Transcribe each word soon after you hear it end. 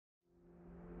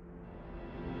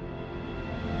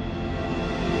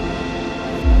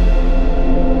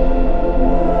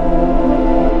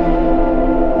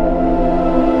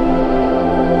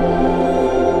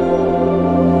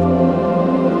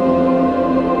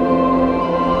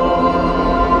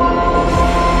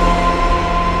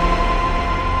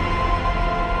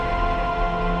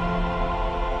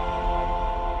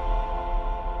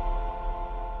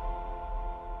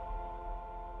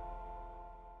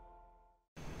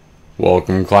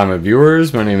Welcome, Climate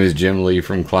Viewers. My name is Jim Lee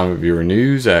from ClimateViewer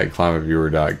News at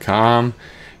ClimateViewer.com.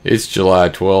 It's July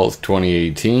 12th,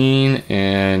 2018,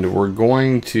 and we're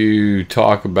going to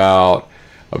talk about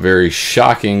a very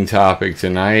shocking topic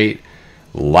tonight: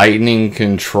 lightning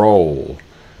control.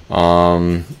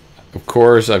 Of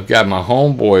course, I've got my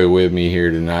homeboy with me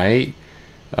here tonight.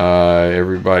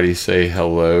 Everybody say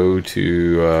hello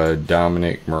to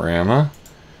Dominic Marama.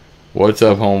 What's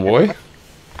up, homeboy?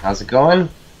 How's it going?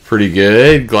 Pretty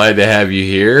good. Glad to have you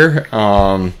here.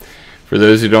 For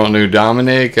those who don't know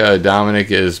Dominic,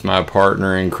 Dominic is my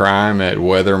partner in crime at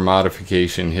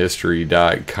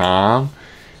weathermodificationhistory.com.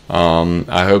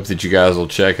 I hope that you guys will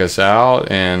check us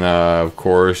out, and of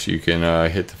course you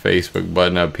can hit the Facebook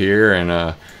button up here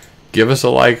and give us a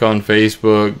like on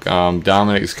Facebook.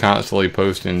 Dominic's constantly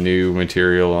posting new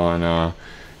material on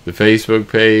the Facebook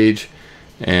page,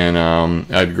 and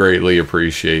I'd greatly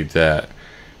appreciate that.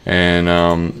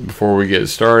 And before we get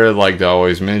started, I'd like to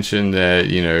always mention that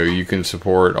you can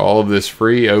support all of this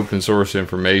free open source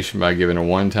information by giving a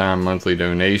one-time monthly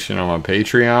donation on my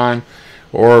Patreon,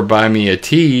 or buy me a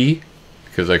tea,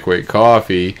 because I quit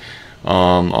coffee,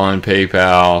 on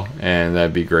PayPal, and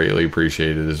that'd be greatly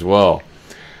appreciated as well.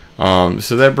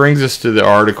 So that brings us to the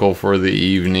article for the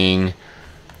evening: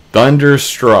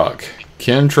 Thunderstruck,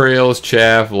 Chemtrails,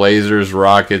 Chaff, Lasers,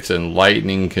 Rockets, and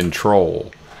Lightning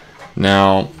Control.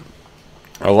 Now,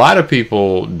 a lot of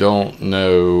people don't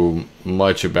know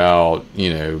much about,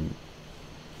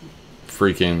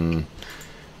 freaking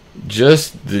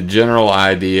just the general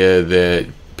idea that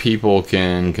people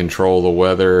can control the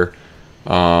weather.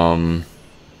 That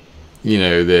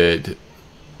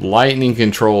lightning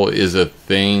control is a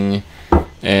thing.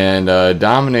 And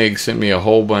Dominic sent me a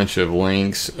whole bunch of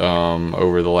links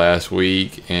over the last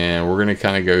week, and we're going to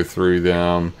kind of go through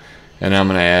them. And I'm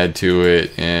going to add to it,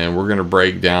 and we're going to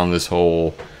break down this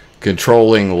whole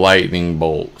controlling lightning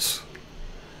bolts.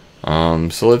 So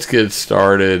let's get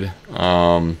started.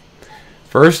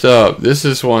 First up, this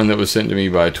is one that was sent to me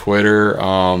by Twitter.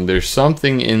 There's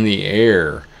something in the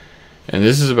air, and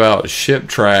this is about ship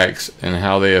tracks and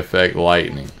how they affect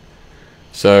lightning.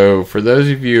 So for those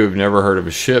of you who have never heard of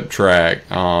a ship track,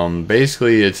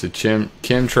 basically it's a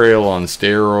chemtrail on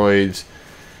steroids.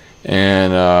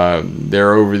 And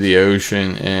they're over the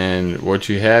ocean, and what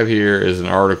you have here is an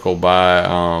article by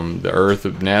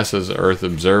NASA's Earth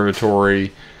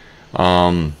Observatory.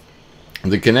 The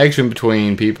connection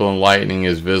between people and lightning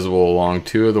is visible along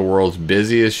two of the world's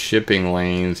busiest shipping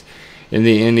lanes in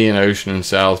the Indian Ocean and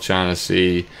South China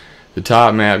Sea. The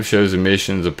top map shows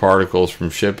emissions of particles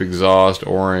from ship exhaust,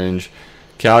 orange,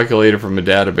 calculated from a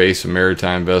database of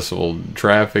maritime vessel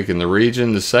traffic in the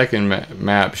region. The second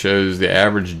map shows the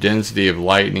average density of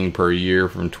lightning per year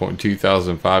from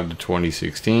 2005 to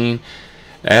 2016,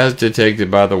 as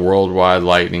detected by the Worldwide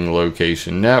Lightning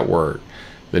Location Network.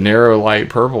 The narrow light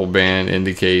purple band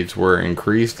indicates where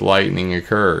increased lightning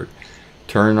occurred.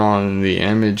 Turn on the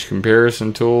image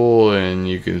comparison tool, and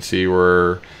you can see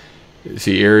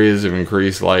areas of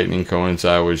increased lightning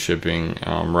coincide with shipping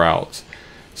routes.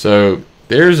 So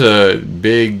there's a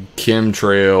big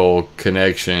chemtrail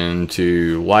connection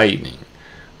to lightning.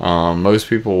 Most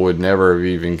people would never have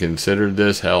even considered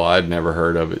this. Hell, I'd never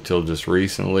heard of it till just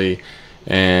recently.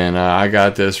 And I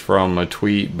got this from a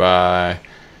tweet by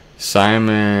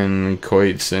Simon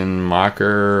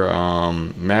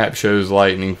Koitzen-Macher. Map shows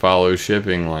lightning follows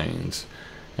shipping lanes.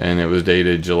 And it was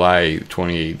dated July 8th,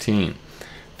 2018.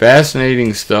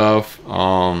 Fascinating stuff,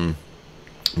 but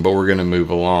we're going to move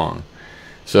along.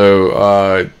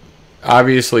 So,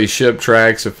 obviously ship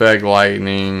tracks affect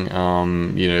lightning.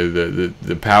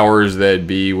 The powers that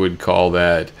be would call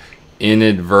that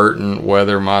inadvertent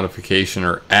weather modification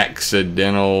or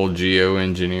accidental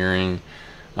geoengineering.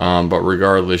 But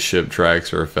regardless, ship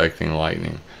tracks are affecting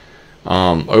lightning.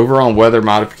 Over on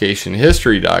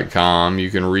weathermodificationhistory.com, you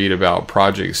can read about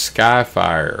Project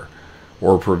Skyfire,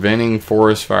 or preventing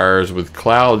forest fires with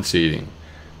cloud seeding.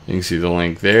 You can see the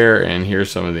link there, and here's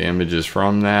some of the images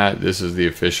from that. This is the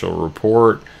official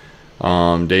report,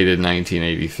 dated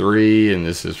 1983, and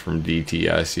this is from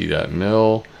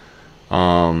dtic.mil.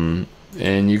 And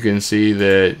you can see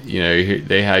that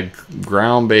they had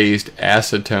ground-based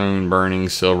acetone burning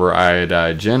silver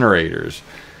iodide generators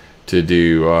to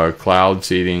do cloud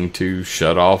seeding to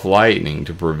shut off lightning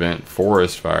to prevent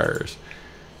forest fires.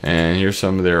 And here's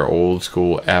some of their old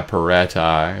school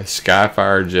apparati.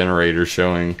 Skyfire generator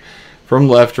showing from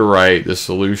left to right the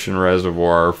solution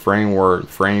reservoir, framework,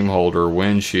 frame holder,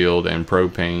 windshield, and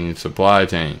propane supply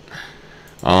tank.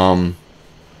 So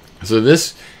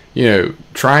this,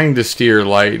 trying to steer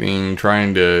lightning,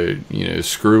 trying to,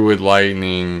 screw with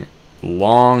lightning,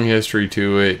 long history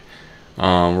to it.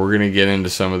 We're going to get into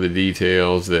some of the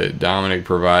details that Dominic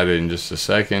provided in just a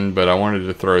second, but I wanted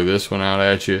to throw this one out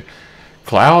at you.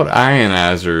 Cloud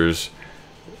ionizers,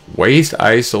 waste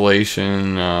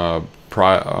isolation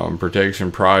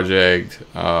protection project,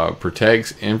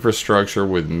 protects infrastructure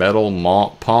with metal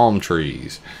palm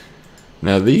trees.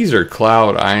 Now these are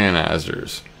cloud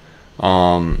ionizers,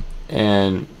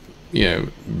 and you know,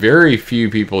 very few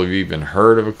people have even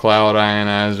heard of a cloud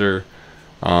ionizer.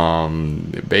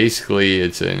 Basically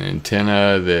it's an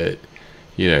antenna that,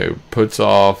 you know, puts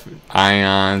off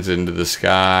ions into the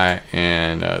sky,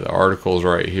 and the article's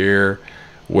right here.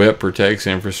 WIP protects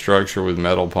infrastructure with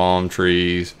metal palm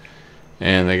trees,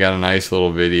 and they got a nice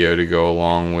little video to go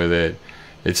along with it.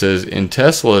 It says, in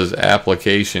Tesla's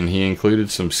application, he included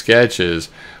some sketches.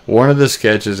 One of the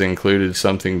sketches included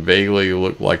something vaguely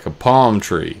looked like a palm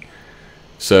tree.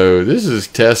 So this is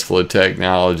Tesla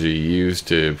technology used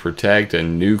to protect a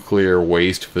nuclear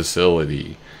waste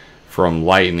facility from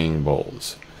lightning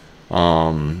bolts.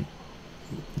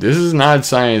 This is not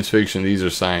science fiction. These are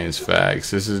science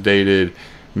facts. This is dated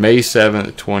May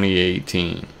 7th,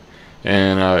 2018.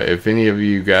 And if any of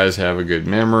you guys have a good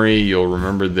memory, you'll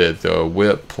remember that the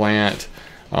WIP plant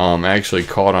actually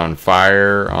caught on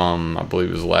fire. I believe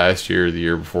it was last year or the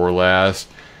year before last.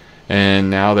 And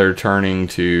now they're turning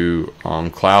to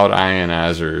cloud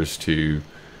ionizers to,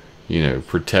 you know,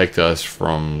 protect us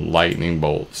from lightning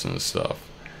bolts and stuff.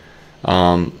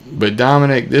 But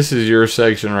Dominic, this is your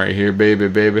section right here,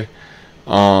 baby.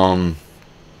 And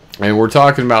we're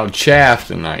talking about chaff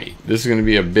tonight. This is going to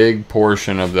be a big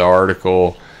portion of the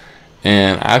article,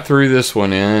 and I threw this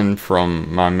one in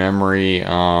from my memory.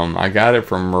 I got it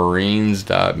from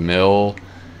marines.mil.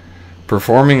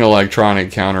 Performing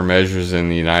electronic countermeasures in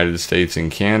the United States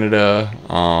and Canada.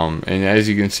 And as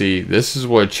you can see, this is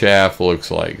what chaff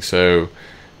looks like. So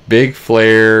big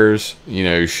flares, you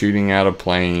know, shooting out of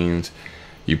planes.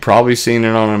 You've probably seen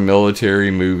it on a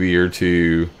military movie or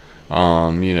two.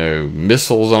 You know,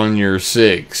 missiles on your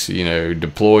six, you know,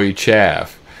 deploy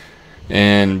chaff.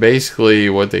 And basically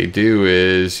what they do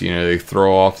is, you know, they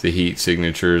throw off the heat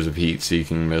signatures of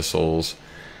heat-seeking missiles.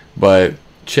 But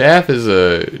chaff is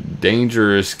a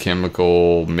dangerous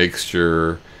chemical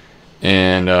mixture,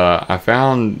 and I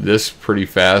found this pretty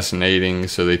fascinating.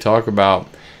 So they talk about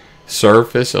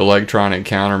surface electronic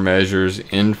countermeasures,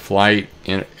 in-flight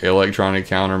electronic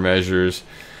countermeasures,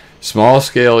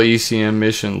 small-scale ECM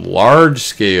mission,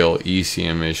 large-scale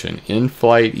ECM mission,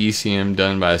 in-flight ECM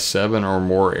done by 7 or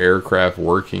more aircraft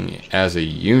working as a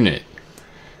unit.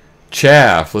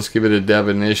 Chaff, let's give it a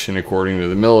definition according to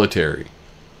the military.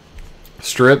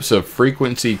 Strips of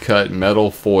frequency-cut metal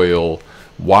foil,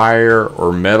 wire,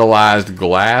 or metallized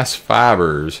glass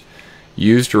fibers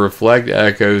used to reflect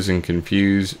echoes and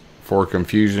for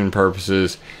confusion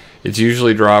purposes. It's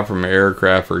usually dropped from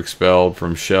aircraft or expelled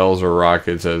from shells or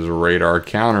rockets as a radar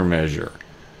countermeasure.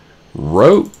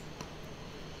 Rope,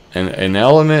 an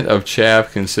element of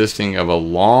chaff consisting of a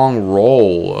long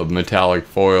roll of metallic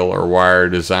foil or wire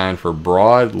designed for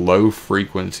broad,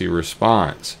 low-frequency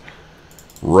response.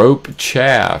 Rope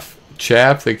chaff,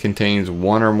 chaff that contains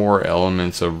one or more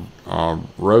elements of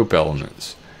rope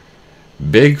elements.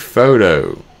 Big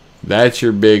photo, that's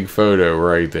your big photo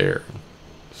right there.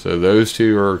 So those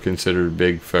two are considered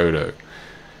big photo.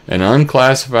 An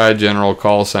unclassified general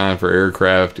call sign for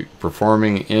aircraft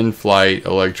performing in-flight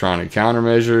electronic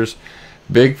countermeasures.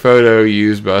 Big photo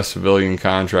used by civilian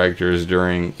contractors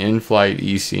during in-flight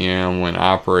ECM when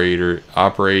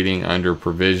operating under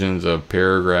provisions of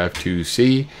paragraph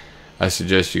 2C. I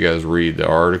suggest you guys read the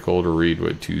article to read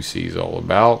what 2C is all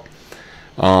about.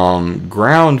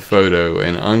 Ground photo,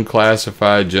 an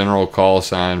unclassified general call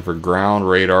sign for ground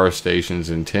radar stations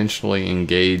intentionally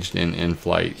engaged in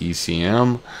in-flight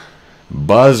ECM.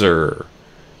 Buzzer,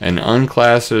 an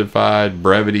unclassified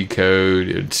brevity code.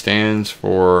 It stands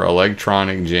for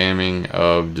electronic jamming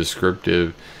of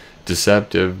deception by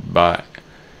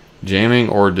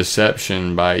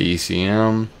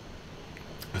ECM.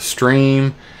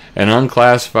 Stream, an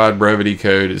unclassified brevity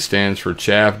code. It stands for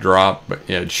chaff drop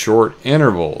at short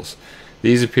intervals.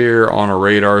 These appear on a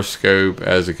radar scope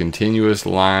as a continuous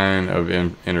line of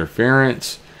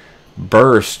interference.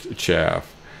 Burst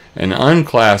chaff, an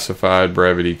unclassified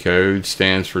brevity code,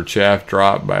 stands for chaff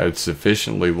drop by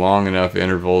sufficiently long enough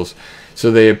intervals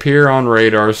so they appear on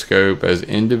radar scope as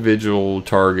individual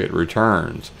target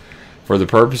returns. For the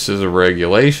purposes of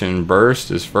regulation,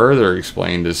 burst is further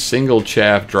explained as single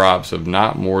chaff drops of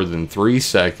not more than 3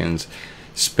 seconds,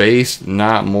 spaced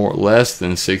less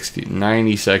than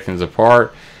 90 seconds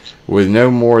apart, with no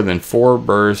more than 4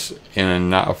 bursts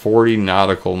in a 40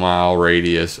 nautical mile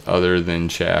radius other than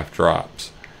chaff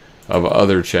drops, of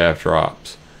other chaff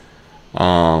drops.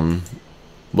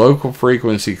 Local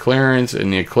frequency clearance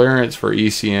and the clearance for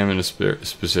ECM in a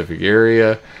specific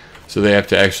area. So they have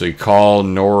to actually call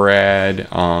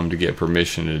NORAD to get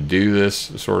permission to do this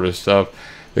sort of stuff.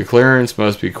 The clearance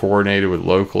must be coordinated with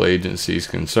local agencies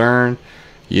concerned.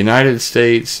 United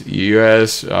States,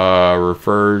 U.S.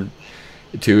 Referred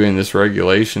to in this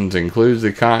regulations includes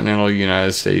the continental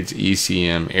United States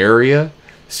ECM area,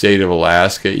 state of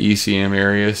Alaska ECM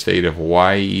area, state of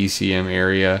Hawaii ECM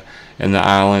area, and the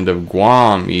island of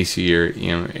Guam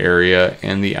ECM area,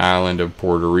 and the island of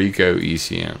Puerto Rico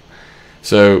ECM.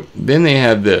 So then they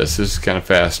have this. This is kind of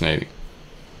fascinating.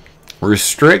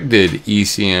 Restricted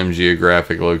ECM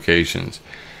geographic locations.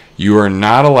 You are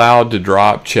not allowed to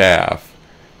drop chaff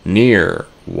near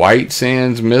White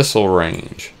Sands Missile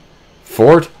Range,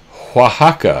 Fort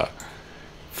Oaxaca.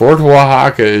 Fort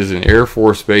Oaxaca is an Air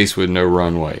Force base with no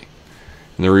runway.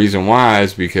 And the reason why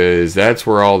is because that's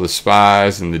where all the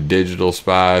spies and the digital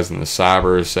spies and the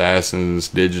cyber assassins,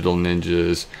 digital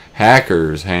ninjas,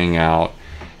 hackers hang out,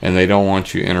 and they don't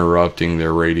want you interrupting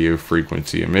their radio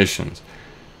frequency emissions.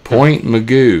 Point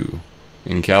Mugu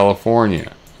in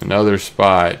California, another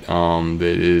spot that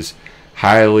is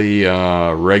highly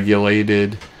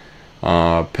regulated.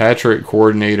 Patrick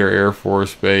Coordinator Air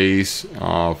Force Base,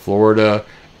 Florida.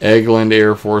 Eglin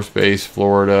Air Force Base,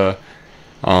 Florida.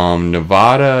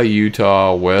 Nevada,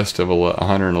 Utah, west of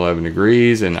 111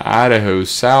 degrees, and Idaho,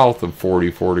 south of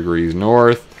 44 degrees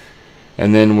north.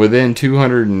 And then within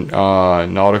 200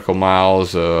 nautical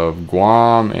miles of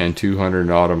Guam and 200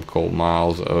 nautical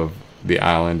miles of the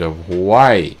island of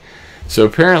Hawaii. So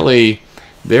apparently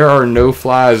there are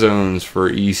no-fly zones for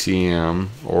ECM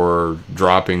or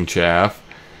dropping chaff,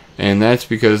 and that's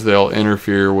because they'll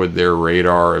interfere with their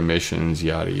radar emissions,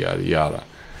 yada, yada, yada.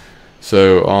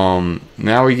 So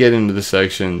now we get into the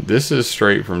section. This is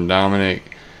straight from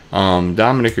Dominic.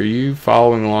 Dominic, are you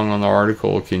following along on the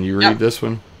article? Can you read this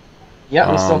one? Yeah,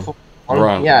 I'm still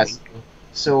following. Yes.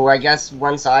 So I guess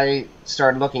once I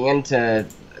started looking into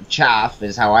chaff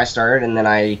is how I started, and then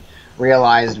I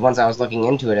realized once I was looking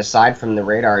into it, aside from the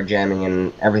radar jamming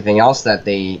and everything else that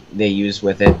they use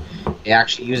with it, they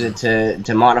actually use it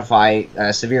to modify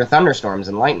severe thunderstorms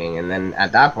and lightning. And then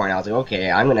at that point I was like,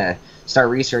 okay, I'm gonna start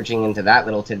researching into that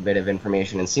little tidbit of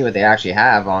information and see what they actually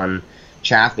have on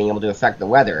chaff being able to affect the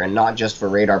weather, and not just for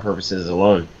radar purposes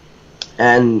alone.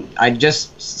 And I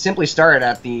just simply started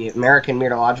at the American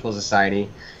Meteorological Society,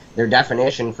 their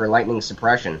definition for lightning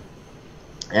suppression.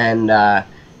 And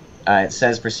it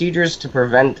says procedures to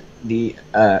prevent the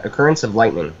occurrence of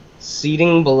lightning.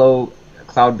 Seeding below a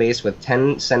cloud base with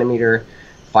 10 centimeter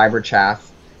fiber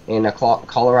chaff in a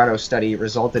Colorado study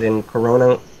resulted in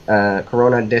corona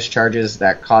discharges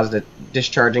that caused a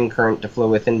discharging current to flow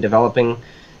within developing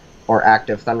or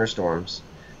active thunderstorms.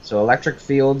 So electric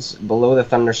fields below the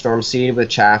thunderstorm seeded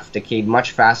with chaff decayed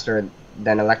much faster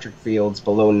than electric fields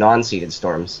below non-seeded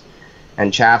storms.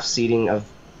 And chaff seeding of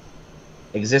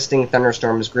existing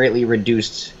thunderstorms greatly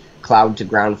reduced cloud to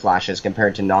ground flashes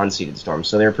compared to non-seeded storms.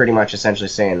 So they're pretty much essentially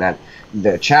saying that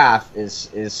the chaff is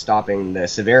stopping the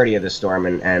severity of the storm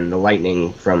and the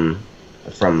lightning from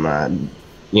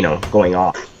going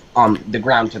off on the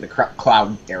ground to the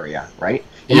cloud area, right?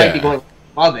 It might be going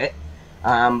above it,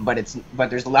 but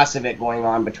there's less of it going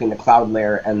on between the cloud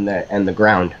layer and the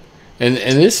ground. And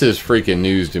this is freaking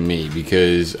news to me,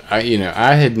 because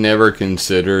I had never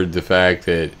considered the fact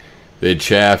that the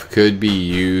chaff could be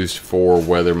used for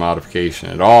weather modification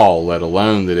at all, let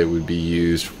alone that it would be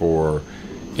used for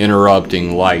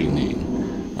interrupting lightning.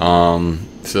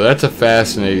 So that's a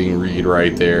fascinating read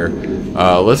right there.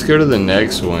 Let's go to the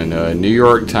next one. New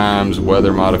York Times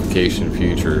weather modification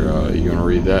future. You want to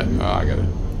read that? I got a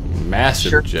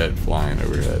massive jet flying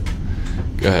overhead.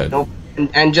 Go ahead. Nope.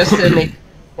 And just to make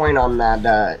a point on that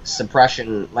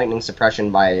lightning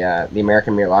suppression by the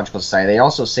American Meteorological Society, they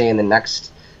also say in the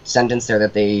next sentence there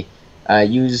that they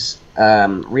use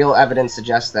real evidence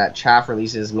suggests that chaff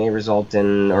releases may result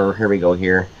in, or here we go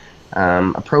here,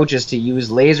 approaches to use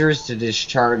lasers to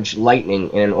discharge lightning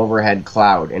in an overhead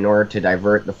cloud in order to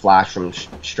divert the flash from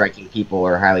striking people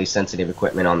or highly sensitive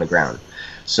equipment on the ground.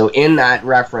 So in that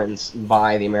reference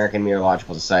by the American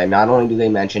Meteorological Society, not only do they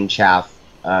mention chaff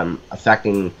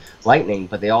affecting lightning,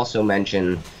 but they also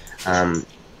mention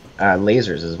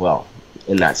lasers as well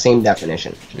in that same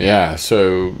definition. Yeah,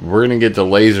 so we're going to get to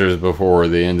lasers before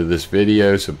the end of this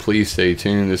video, so please stay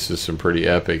tuned. This is some pretty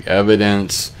epic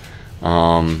evidence.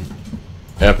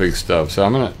 Epic stuff. So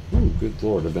I'm going to... good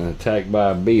Lord, I've been attacked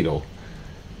by a beetle.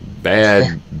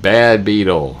 Bad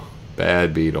beetle.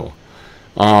 Bad beetle.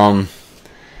 The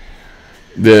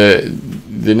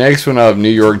next one up, New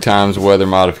York Times Weather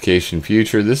Modification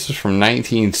Future. This is from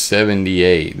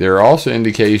 1978. There are also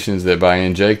indications that by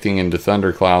injecting into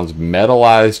thunderclouds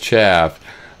metallized chaff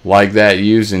like that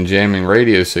used in jamming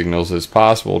radio signals, it's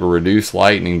possible to reduce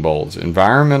lightning bolts.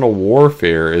 Environmental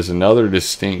warfare is another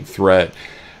distinct threat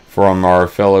from our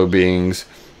fellow beings.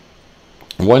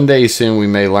 One day soon we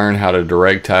may learn how to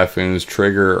direct typhoons,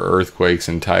 trigger earthquakes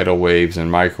and tidal waves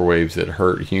and microwaves that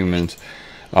hurt humans.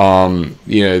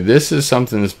 This is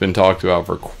something that's been talked about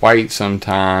for quite some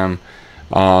time.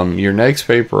 Your next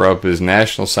paper up is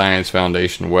National Science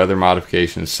Foundation Weather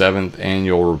Modification 7th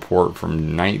Annual Report from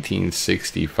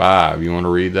 1965. You want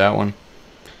to read that one?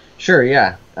 Sure,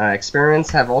 yeah. Experiments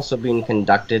have also been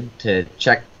conducted to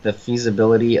check the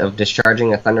feasibility of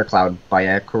discharging a thundercloud by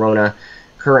a corona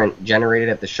current generated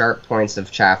at the sharp points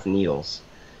of chaff needles.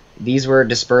 These were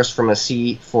dispersed from a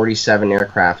C-47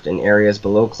 aircraft in areas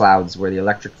below clouds where the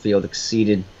electric field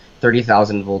exceeded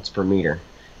 30,000 volts per meter.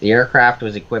 The aircraft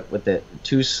was equipped with the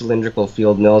 2 cylindrical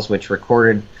field mills which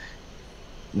recorded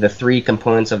the 3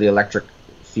 components of the electric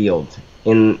field.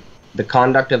 In the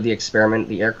conduct of the experiment,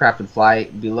 the aircraft would fly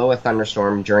below a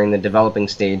thunderstorm during the developing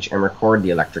stage and record the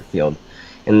electric field.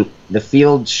 If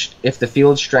the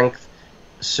field strength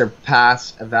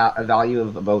surpassed a value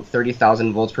of about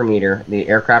 30,000 volts per meter, the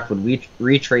aircraft would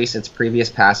retrace its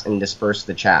previous pass and disperse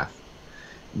the chaff.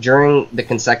 During the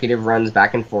consecutive runs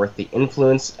back and forth, the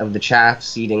influence of the chaff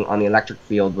seeding on the electric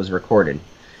field was recorded.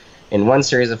 In one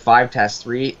series of 5 tests,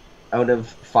 3 out of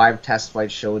 5 test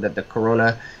flights showed that the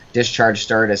corona discharge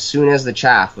started as soon as the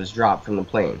chaff was dropped from the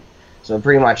plane. So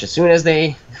pretty much as soon as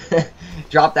they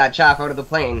dropped that chaff out of the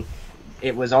plane,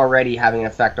 it was already having an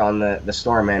effect on the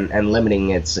storm and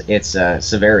limiting its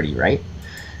severity, right?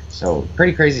 So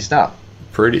pretty crazy stuff.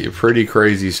 Pretty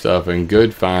crazy stuff, and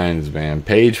good finds, man.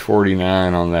 Page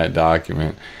 49 on that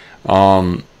document.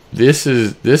 This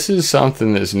is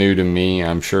something that's new to me.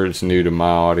 I'm sure it's new to my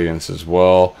audience as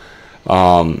well.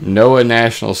 NOAA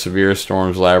National Severe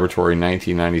Storms Laboratory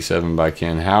 1997 by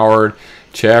Ken Howard.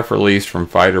 Chaff released from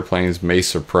fighter planes may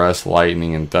suppress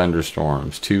lightning and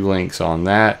thunderstorms. 2 links on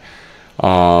that.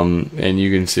 And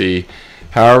you can see,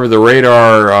 however, the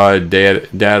radar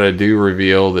data do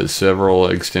reveal that several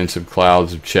extensive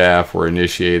clouds of chaff were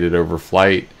initiated over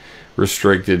flight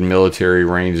restricted military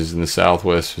ranges in the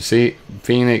southwest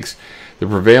Phoenix. The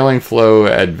prevailing flow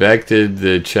advected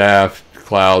the chaff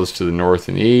clouds to the north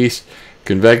and east.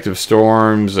 Convective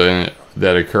storms that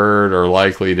occurred are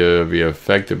likely to be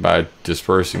affected by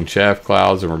dispersing chaff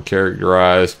clouds and were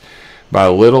characterized by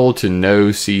little to no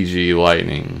CG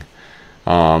lightning.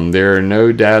 There are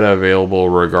no data available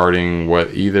regarding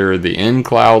what either the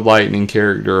in-cloud lightning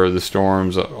character of the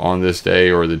storms on this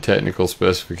day or the technical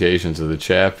specifications of the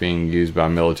chaff being used by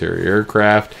military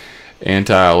aircraft,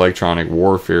 anti-electronic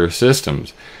warfare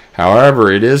systems. However,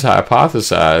 it is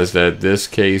hypothesized that this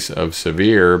case of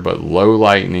severe but low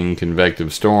lightning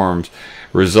convective storms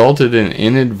resulted in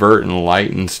inadvertent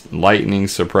lightning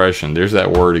suppression. There's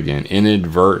that word again,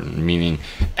 inadvertent, meaning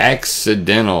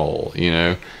accidental,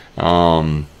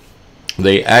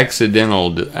 they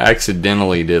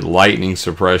accidentally did lightning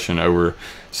suppression over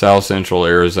south central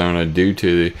Arizona due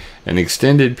to an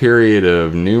extended period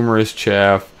of numerous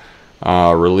chaff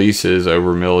releases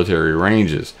over military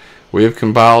ranges. We have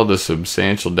compiled a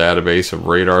substantial database of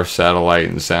radar, satellite,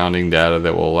 and sounding data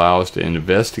that will allow us to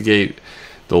investigate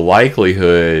the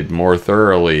likelihood more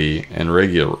thoroughly and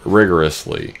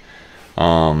rigorously.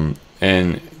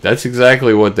 And that's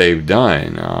exactly what they've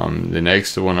done. The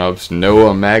next one up's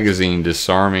NOAA Magazine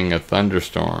Disarming a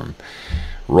Thunderstorm.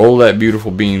 Roll that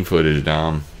beautiful bean footage,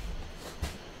 Dom.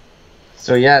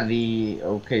 So yeah,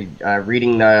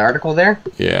 reading the article there?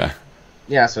 Yeah.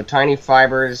 Yeah, so tiny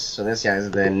fibers, so this is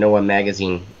the NOAA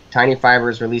Magazine. Tiny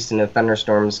fibers released into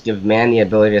thunderstorms give man the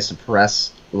ability to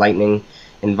suppress lightning.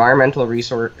 Environmental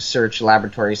research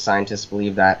laboratory scientists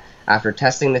believe that after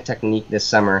testing the technique this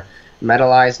summer,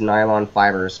 metallized nylon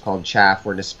fibers called chaff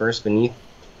were dispersed beneath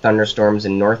thunderstorms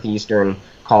in northeastern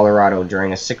Colorado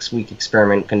during a 6-week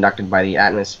experiment conducted by the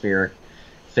Atmospheric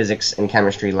Physics and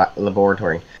Chemistry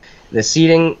Laboratory. The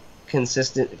seeding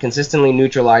consistently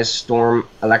neutralized storm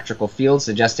electrical fields,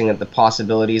 suggesting that the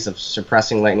possibilities of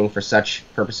suppressing lightning for such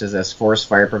purposes as forest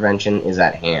fire prevention is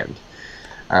at hand.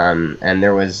 And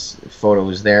there was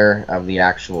photos there of the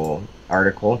actual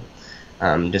article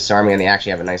disarming, and they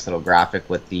actually have a nice little graphic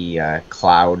with the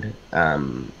cloud,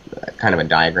 kind of a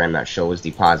diagram that shows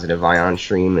the positive ion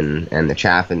stream and the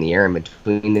chaff in the air in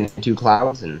between the 2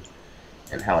 clouds, and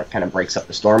how it kind of breaks up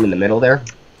the storm in the middle there.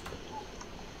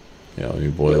 Yeah, let me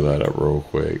boil that up real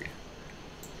quick.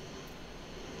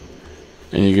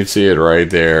 And you can see it right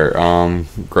there.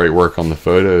 Great work on the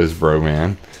photos, bro,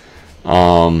 man.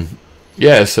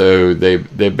 Yeah, so they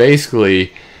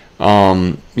basically,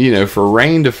 you know, for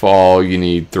rain to fall, you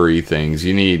need three things.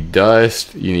 You need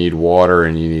dust, you need water,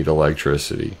 and you need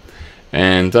electricity.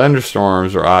 And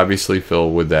thunderstorms are obviously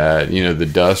filled with that. You know, the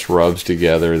dust rubs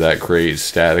together, that creates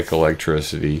static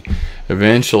electricity.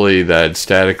 Eventually, that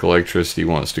static electricity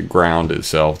wants to ground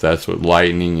itself. That's what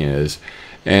lightning is.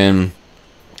 And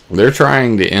they're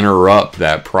trying to interrupt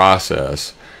that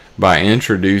process by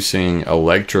introducing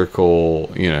electrically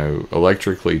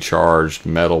charged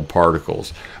metal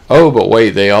particles. Oh, but wait,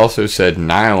 they also said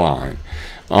nylon.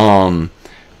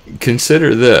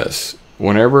 Consider this.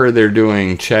 Whenever they're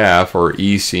doing chaff or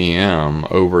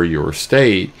ECM over your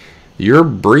state, you're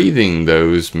breathing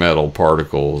those metal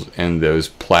particles and those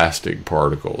plastic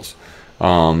particles.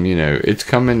 You know, it's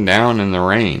coming down in the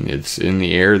rain. It's in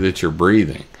the air that you're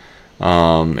breathing.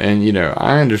 And, you know,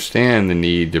 I understand the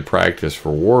need to practice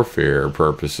for warfare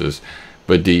purposes,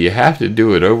 but do you have to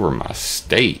do it over my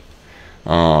state?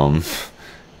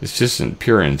 It's just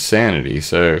pure insanity.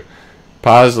 So,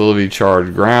 positively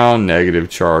charged ground, negative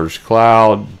charged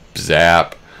cloud,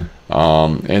 zap.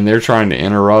 And they're trying to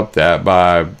interrupt that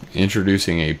by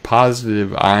introducing a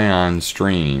positive ion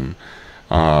stream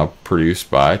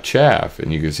produced by chaff.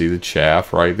 And you can see the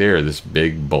chaff right there, this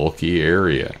big bulky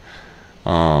area.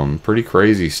 Pretty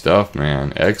crazy stuff,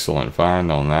 man. Excellent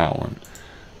find on that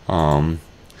one.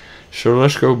 So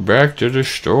let's go back to the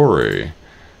story.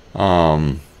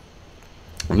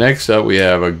 Next up, we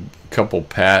have a couple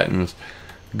patents.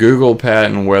 Google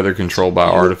patent weather control by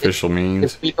artificial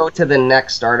means. If we go to the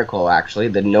next article, actually,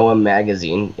 the NOAA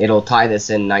magazine, it'll tie this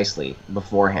in nicely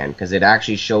beforehand, because it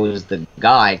actually shows the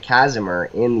guy, Casimir,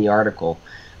 in the article.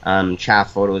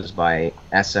 Chaff photos by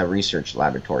ESA Research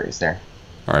Laboratories there.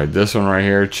 Alright, this one right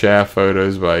here, chaff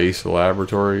photos by ESA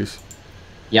Laboratories.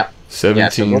 Yep.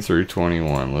 17 through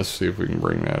 21. Let's see if we can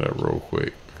bring that up real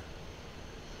quick.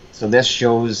 So this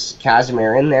shows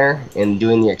Casimir in there and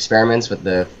doing the experiments with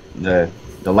the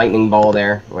lightning ball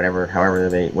there, whatever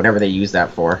they use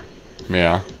that for.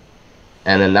 Yeah.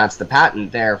 And then that's the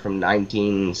patent there from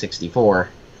 1964,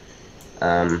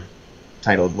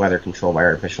 titled Weather Control by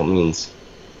Artificial Means.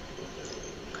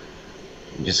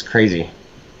 Just crazy.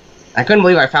 I couldn't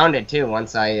believe I found it too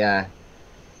once I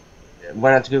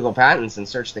went out to Google Patents and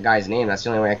searched the guy's name. That's the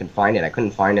only way I could find it. I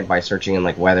couldn't find it by searching in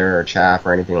like weather or chaff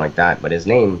or anything like that, but his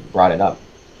name brought it up.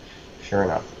 Sure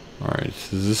enough. Alright,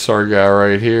 so is this our guy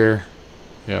right here?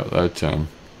 Yeah, that's him.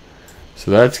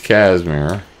 So that's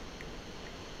Casimir.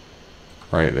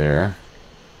 Right there.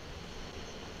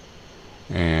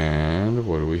 And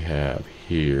what do we have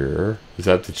here? Is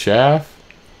that the chaff?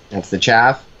 That's the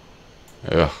chaff.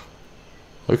 Ugh.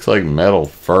 Looks like metal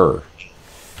fur.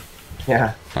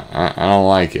 Yeah. I don't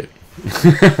like it.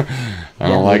 I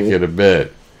don't like it a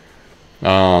bit.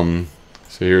 So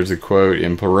here's a quote.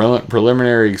 In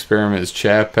preliminary experiments,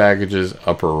 chaff packages,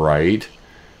 upper right,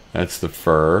 that's the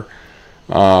fur,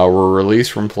 were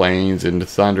released from planes into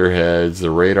thunderheads.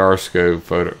 The radar scope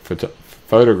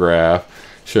photograph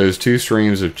shows two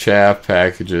streams of chaff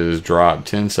packages dropped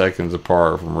 10 seconds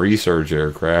apart from research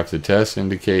aircraft. The tests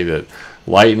indicate that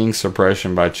lightning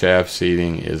suppression by chaff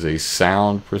seeding is a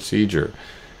sound procedure.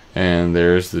 And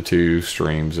there's the two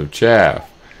streams of chaff.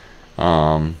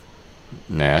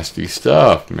 Nasty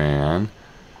stuff, man.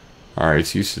 Alright,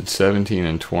 so you said 17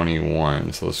 and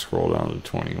 21. So let's scroll down to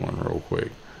 21 real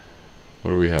quick.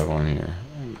 What do we have on here?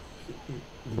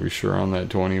 Are we sure on that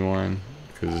 21?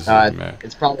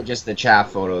 It's probably just the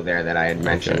chaff photo there that I had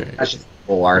mentioned. Okay. That's just the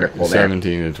full article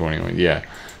 17 to 21, yeah.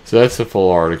 So that's the full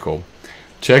article.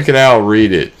 Check it out,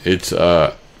 read it. It's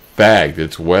fact.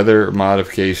 It's Weather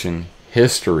Modification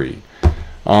History.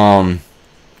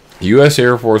 U.S.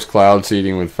 Air Force cloud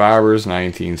seeding with fibers,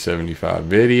 1975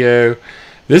 video.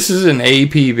 This is an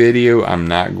AP video. I'm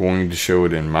not going to show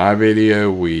it in my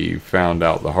video. We found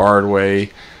out the hard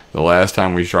way. The last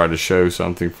time we tried to show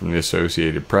something from the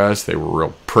Associated Press, they were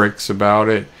real pricks about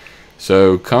it.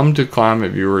 So come to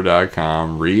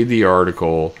ClimateViewer.com, read the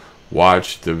article,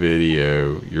 watch the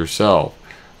video yourself.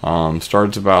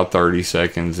 Starts about 30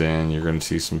 seconds in. You're going to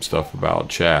see some stuff about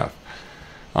chaff.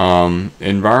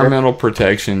 Environmental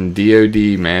protection,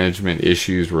 DoD management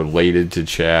issues related to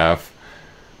chaff.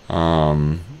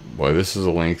 Boy, this is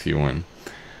a lengthy one.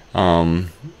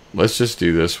 Let's just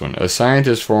do this one. A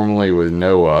scientist formerly with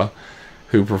NOAA,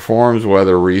 who performs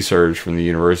weather research from the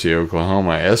University of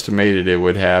Oklahoma, estimated it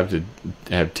would have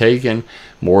taken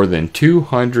more than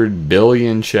 200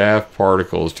 billion chaff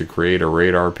particles to create a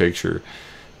radar picture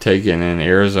taken in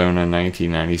Arizona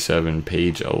 1997,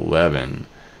 page 11.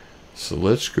 So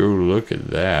let's go look at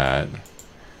that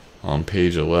on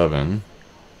page 11.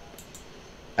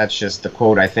 That's just the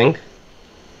quote, I think.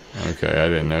 Okay, I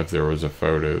didn't know if there was a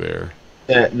photo there.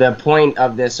 The point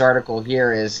of this article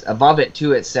here is, above it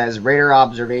too, it says, radar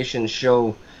observations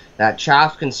show that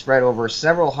chaff can spread over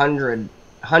several hundreds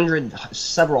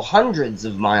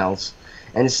of miles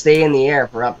and stay in the air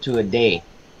for up to a day.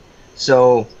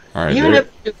 So even if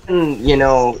you can, you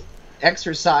know,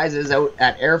 exercises out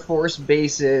at Air Force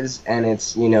bases and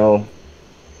it's, you know,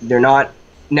 they're not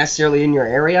necessarily in your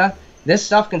area, this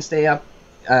stuff can stay up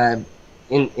in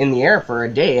the air for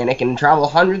a day, and it can travel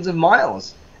hundreds of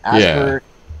miles. And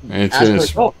it's going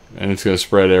to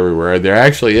spread everywhere. There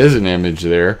actually is an image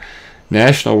there.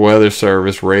 National Weather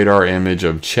Service radar image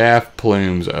of chaff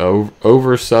plumes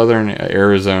over southern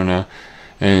Arizona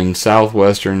and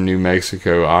southwestern New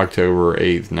Mexico, October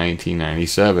 8th,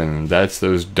 1997. That's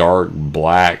those dark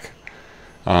black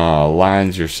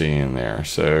lines you're seeing there.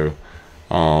 So,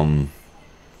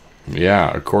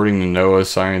 yeah, according to NOAA,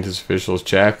 scientists, officials,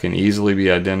 chaff can easily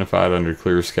be identified under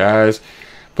clear skies,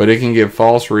 but it can give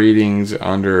false readings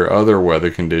under other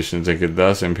weather conditions and could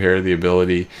thus impair the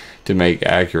ability to make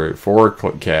accurate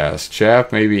forecasts.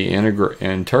 Chaff may be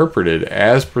interpreted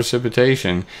as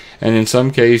precipitation and in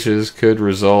some cases could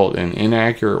result in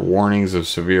inaccurate warnings of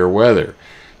severe weather.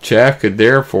 Chaff could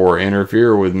therefore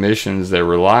interfere with missions that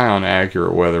rely on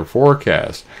accurate weather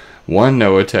forecasts. One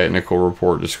NOAA technical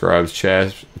report describes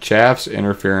chaff's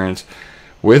interference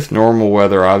with normal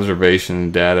weather observation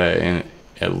data in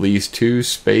at least 2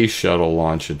 space shuttle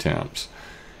launch attempts.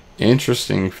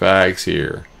 Interesting facts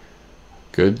here.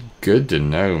 Good to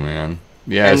know, man.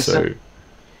 Yeah,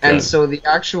 and so the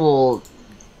actual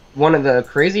one of the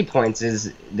crazy points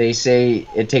is they say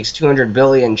it takes 200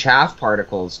 billion chaff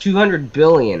particles, 200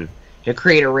 billion, to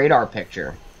create a radar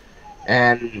picture.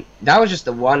 And that was just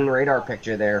the one radar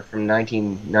picture there from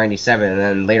 1997, and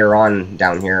then later on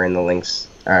down here in the links,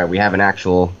 we have an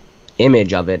actual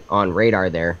image of it on radar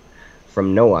there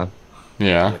from NOAA.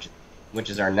 Yeah. Which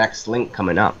is our next link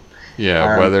coming up.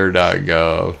 Yeah,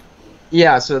 weather.gov.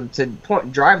 Yeah, so to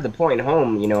drive the point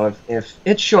home, you know, if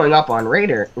it's showing up on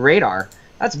radar,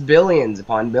 that's billions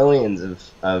upon billions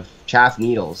of chaff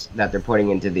needles that they're putting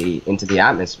into the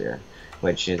atmosphere,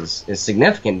 which is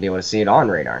significant to be able to see it on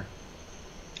radar.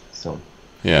 So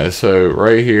yeah, so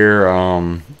right here,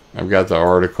 I've got the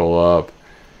article up.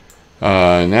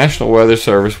 National Weather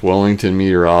Service Wellington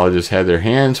meteorologists had their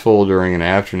hands full during an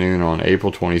afternoon on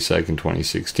April 22nd,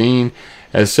 2016,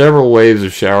 as several waves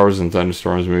of showers and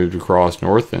thunderstorms moved across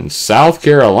North and South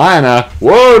Carolina.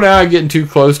 Whoa, now getting too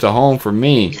close to home for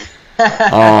me.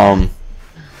 I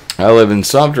live in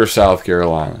Sumter, South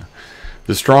Carolina.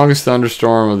 The strongest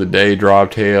thunderstorm of the day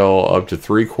dropped hail up to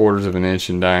 3/4 of an inch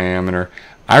in diameter.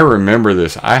 I remember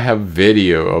this. I have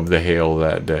video of the hail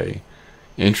that day.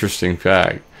 Interesting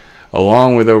fact.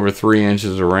 Along with over 3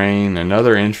 inches of rain,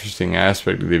 another interesting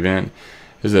aspect of the event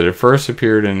is that it first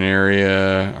appeared in an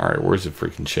area... Alright, where's the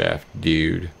freaking chaff,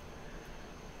 dude?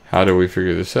 How do we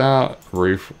figure this out?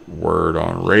 Brief word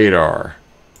on radar.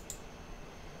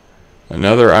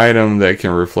 Another item that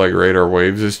can reflect radar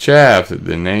waves is chaff.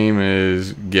 The name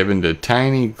is given to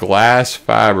tiny glass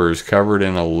fibers covered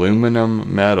in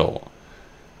aluminum metal.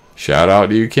 Shout out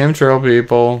to you chemtrail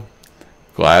people.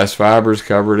 Glass fibers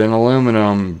covered in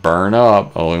aluminum burn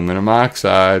up aluminum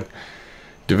oxide.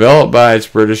 Developed by its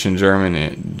British and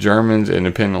Germans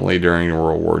independently during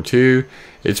World War II,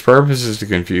 its purpose is to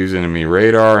confuse enemy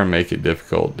radar and make it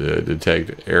difficult to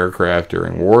detect aircraft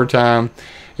during wartime.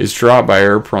 It's dropped by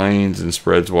airplanes and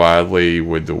spreads widely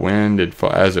with the wind.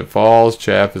 As it falls,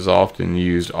 chaff is often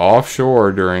used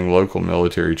offshore during local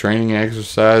military training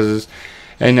exercises.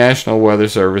 A National Weather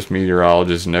Service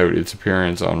meteorologist note its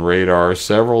appearance on radar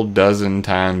several dozen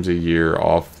times a year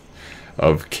off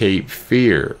of Cape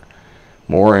Fear.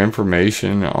 More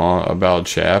information about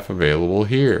chaff available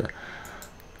here.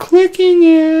 Clicking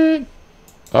it.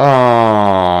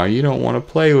 Ah, you don't want to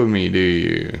play with me, do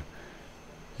you?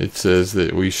 It says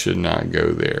that we should not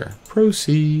go there.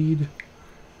 Proceed.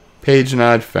 Page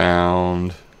not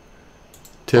found.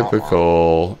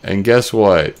 Typical. And guess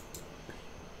what?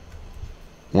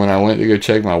 When I went to go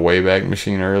check my Wayback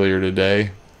Machine earlier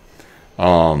today,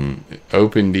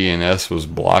 OpenDNS was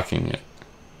blocking it.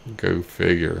 Go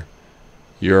figure.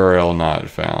 URL not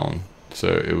found. So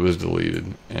it was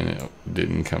deleted and it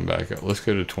didn't come back up. Let's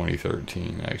go to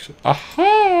 2013 actually.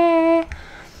 Aha!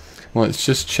 Let's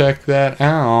just check that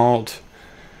out.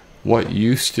 What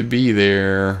used to be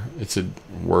there? It's a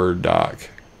Word doc.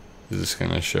 Is this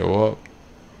going to show up?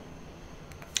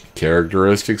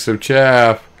 Characteristics of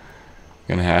chaff.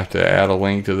 Gonna have to add a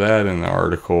link to that in the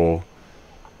article.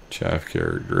 Chaff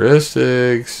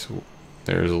characteristics.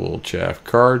 There's a little chaff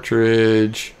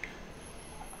cartridge.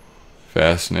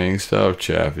 Fascinating stuff.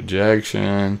 Chaff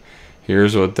ejection.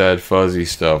 Here's what that fuzzy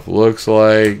stuff looks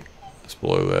like. Let's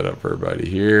blow that up for everybody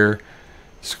here.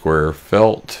 Square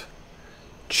felt.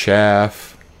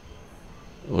 Chaff.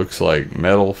 Looks like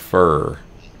metal fur.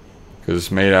 Because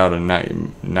it's made out of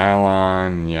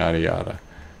nylon, yada yada.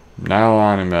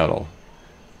 Nylon and metal.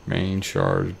 Main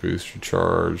charge, booster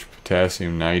charge,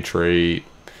 potassium nitrate,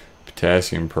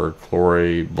 potassium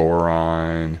perchlorate,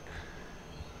 boron.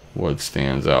 What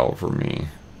stands out for me?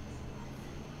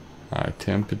 High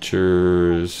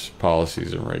temperatures,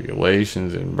 policies and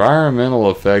regulations, environmental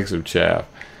effects of chaff.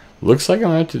 Looks like I'm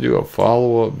going to have to do a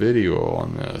follow-up video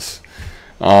on this.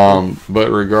 But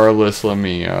regardless, let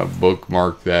me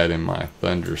bookmark that in my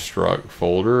Thunderstruck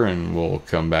folder, and we'll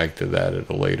come back to that at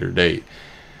a later date.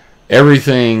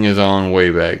 Everything is on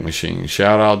Wayback Machine.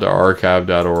 Shout out to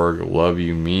archive.org. Love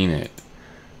you, mean it.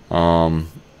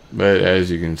 But as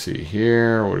you can see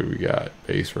here, what do we got?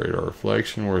 Base radar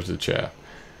reflection. Where's the chaff?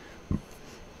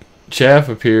 Chaff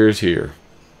appears here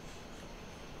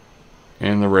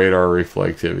in the radar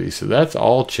reflectivity. So that's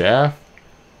all chaff.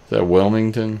 Is that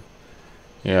Wilmington?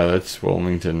 Yeah, that's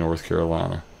Wilmington, North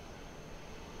Carolina.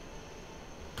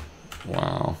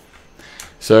 Wow.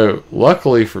 So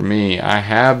luckily for me, I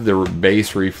have the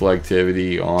base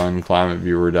reflectivity on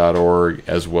ClimateViewer.org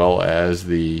as well as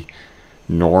the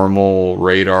normal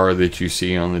radar that you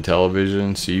see on the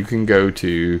television. So you can go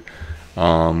to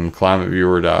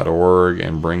ClimateViewer.org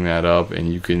and bring that up,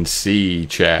 and you can see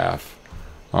chaff.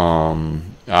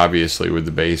 Obviously with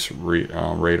the base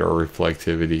radar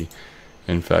reflectivity.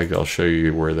 In fact, I'll show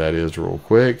you where that is real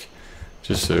quick,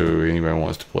 just so anybody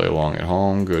wants to play along at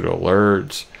home. Go to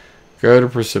alerts, go to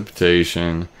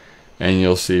precipitation, and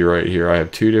you'll see right here I have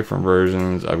two different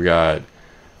versions. I've got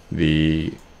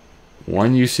the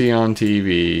one you see on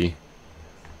TV,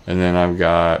 and then I've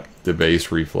got the base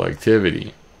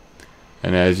reflectivity.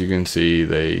 And as you can see,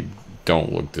 they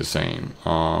don't look the same.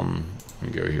 Let me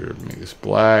go here to make this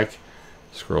black.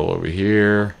 Scroll over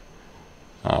here.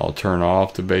 I'll turn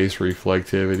off the base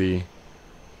reflectivity.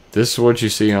 This is what you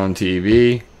see on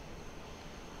TV.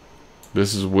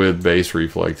 This is with base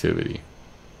reflectivity.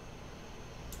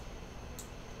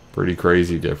 Pretty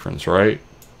crazy difference, right?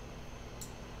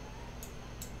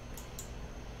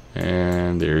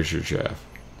 And there's your chaff.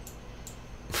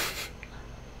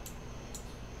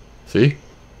 See?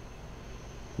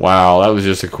 Wow, that was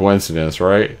just a coincidence,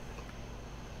 right?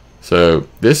 So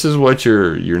this is what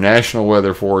your national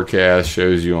weather forecast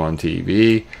shows you on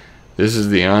TV. This is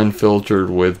the unfiltered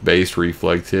with base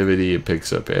reflectivity. It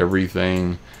picks up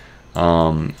everything.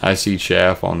 I see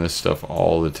chaff on this stuff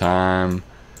all the time.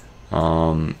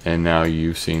 And now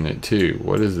you've seen it too.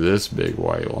 What is this big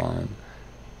white line?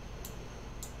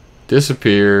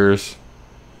 Disappears.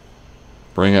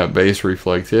 Bring up base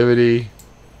reflectivity.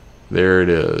 There it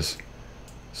is.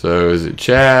 So is it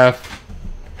chaff?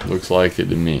 Looks like it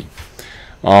to me.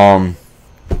 So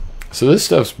this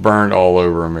stuff's burned all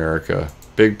over America.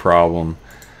 Big problem.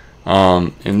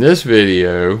 In this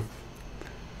video,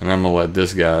 and I'm gonna let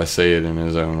this guy say it in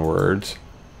his own words,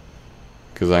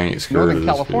 because I ain't scared of this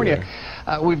California,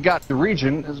 we've got the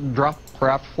region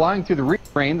aircraft flying through the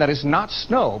rain that is not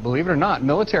snow. Believe it or not,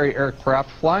 military aircraft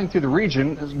flying through the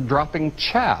region is dropping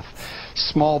chaff.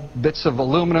 Small bits of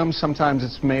aluminum, sometimes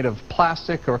it's made of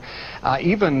plastic, or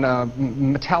even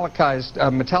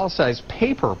metallicized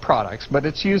paper products, but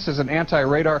it's used as an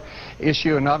anti-radar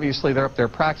issue, and obviously they're up there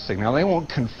practicing. Now, they won't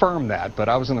confirm that, but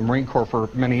I was in the Marine Corps for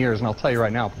many years, and I'll tell you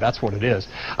right now, that's what it is.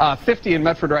 50 in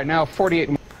Medford right now, 48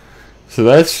 in... So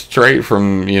that's straight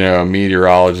from, a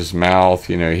meteorologist's mouth.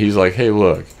 He's like, hey,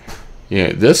 look,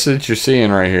 this that you're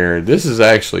seeing right here, this is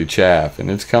actually chaff,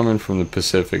 and it's coming from the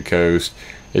Pacific coast.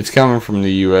 It's coming from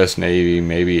the U.S. Navy,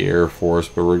 maybe Air Force,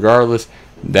 but regardless,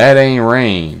 that ain't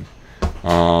rain.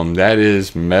 That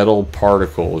is metal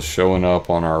particles showing up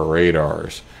on our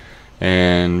radars.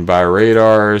 And by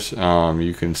radars,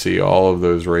 you can see all of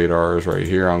those radars right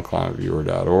here on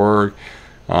ClimateViewer.org.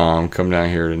 Come down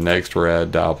here to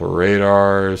NextRad Doppler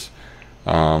radars.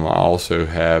 I also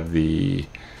have the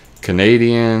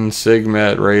Canadian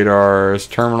SIGMET radars,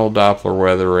 terminal Doppler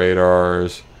weather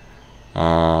radars,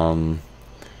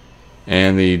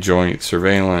 and the Joint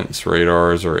Surveillance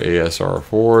Radars, or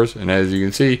ASR4s. And as you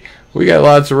can see, we got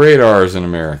lots of radars in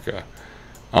America.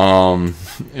 And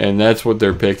that's what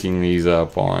they're picking these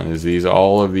up on, is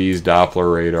all of these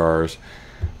Doppler radars,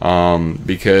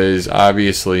 because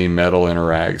obviously metal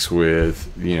interacts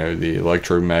with, the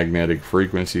electromagnetic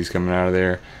frequencies coming out of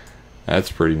there.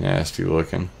 That's pretty nasty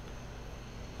looking.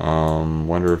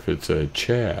 Wonder if it's a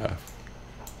Chaff.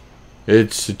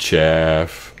 It's a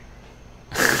Chaff.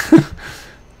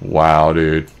 Wow,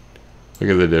 dude. Look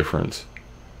at the difference.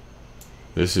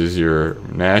 This is your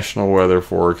national weather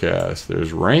forecast.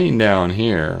 There's rain down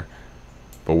here,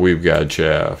 but we've got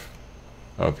chaff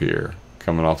up here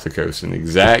coming off the coast in the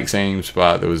exact same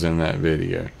spot that was in that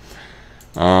video.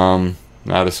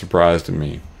 Not a surprise to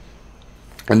me.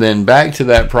 And then back to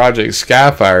that Project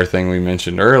Skyfire thing we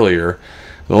mentioned earlier.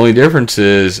 The only difference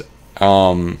is, you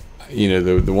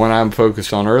know, the one I'm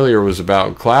focused on earlier was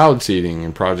about cloud seeding,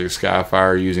 and Project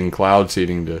Skyfire using cloud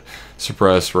seeding to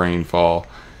suppress rainfall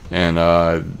and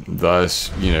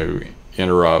thus, you know,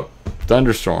 interrupt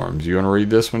thunderstorms. You want to read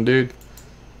this one, dude?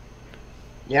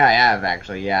 Yeah, I have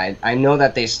actually. Yeah, I know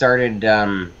that they started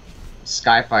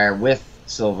Skyfire with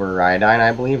silver iodine,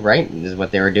 I believe, right? Is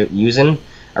what they were using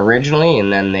originally,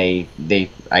 and then they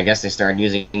I guess they started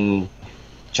using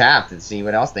chaff to see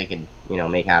what else they could, you know,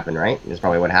 make happen, right? Is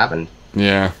probably what happened.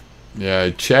 Yeah,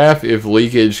 chaff, if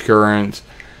leakage currents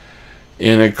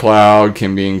in a cloud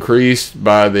can be increased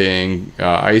by the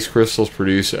ice crystals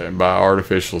produced by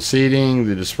artificial seeding.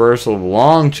 The dispersal of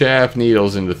long chaff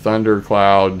needles into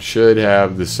thundercloud should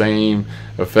have the same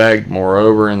effect.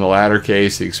 Moreover, in the latter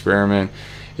case, the experiment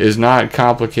is not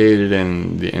complicated,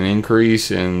 and an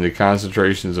increase in the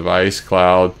concentrations of ice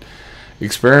cloud.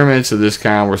 Experiments of this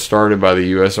kind were started by the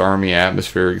U.S. Army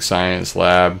Atmospheric Science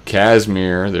Lab,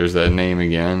 Casimir, there's that name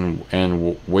again,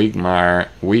 and Weekman,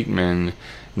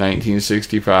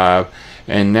 1965,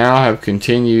 and now have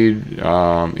continued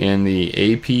in the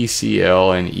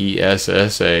APCL and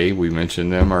ESSA. We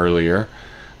mentioned them earlier.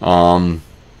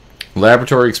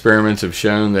 Laboratory experiments have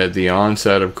shown that the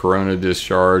onset of corona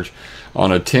discharge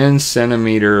on a 10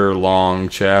 centimeter long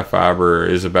chaff fiber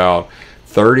is about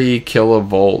 30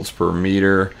 kilovolts per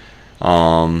meter,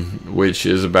 which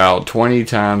is about 20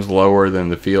 times lower than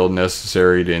the field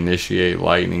necessary to initiate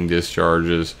lightning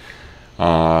discharges.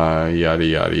 Yada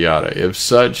yada yada. If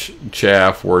such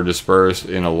chaff were dispersed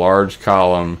in a large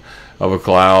column of a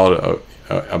cloud,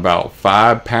 about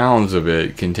 5 pounds of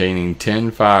it containing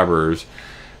 10 fibers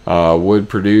would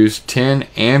produce 10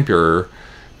 ampere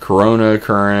corona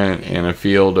current in a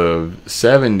field of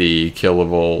 70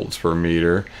 kilovolts per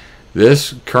meter.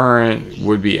 This current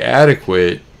would be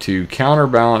adequate to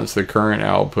counterbalance the current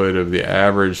output of the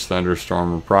average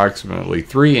thunderstorm, approximately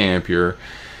 3 ampere,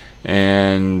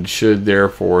 and should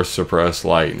therefore suppress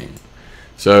lightning.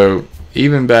 So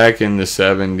even back in the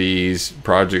 70s,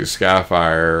 Project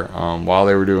Skyfire, while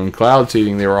they were doing cloud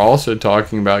seeding, they were also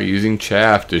talking about using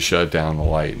chaff to shut down the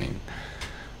lightning.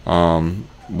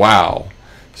 Wow.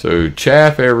 So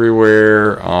chaff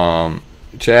everywhere.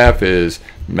 Chaff is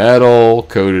metal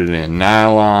coated in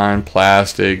nylon,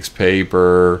 plastics,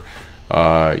 paper.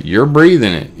 You're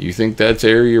breathing it. You think that's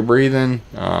air you're breathing?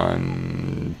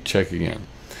 Check again.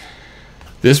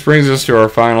 This brings us to our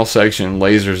final section,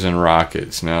 lasers and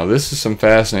rockets. Now, this is some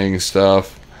fascinating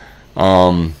stuff.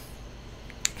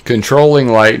 Controlling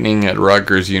Lightning at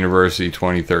Rutgers University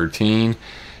 2013.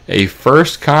 A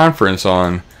first conference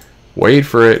on, wait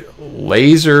for it,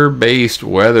 laser-based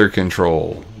weather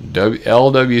control.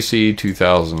 LWC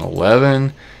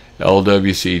 2011,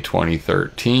 LWC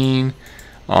 2013.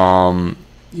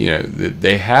 You know,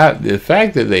 they have the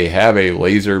fact that they have a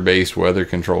laser-based weather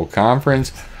control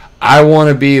conference. I want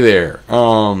to be there.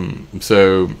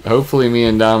 So hopefully me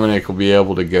and Dominic will be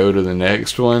able to go to the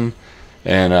next one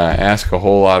and ask a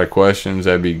whole lot of questions.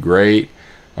 That'd be great.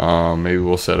 Maybe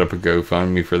we'll set up a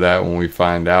GoFundMe for that when we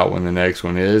find out when the next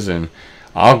one is, and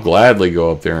I'll gladly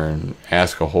go up there and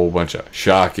ask a whole bunch of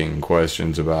shocking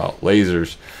questions about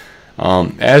lasers.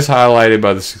 As highlighted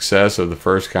by the success of the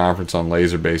first conference on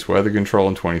laser-based weather control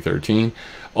in 2013,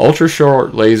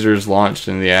 ultra-short lasers launched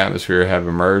in the atmosphere have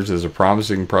emerged as a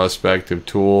promising prospective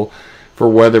tool for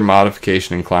weather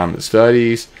modification and climate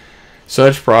studies.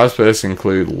 Such prospects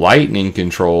include lightning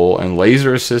control and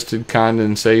laser-assisted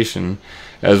condensation,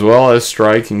 as well as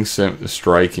striking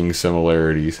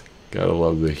similarities. Gotta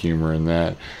love the humor in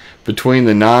that. Between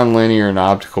the nonlinear and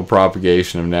optical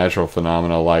propagation of natural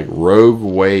phenomena like rogue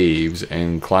waves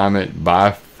and climate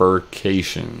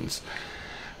bifurcations.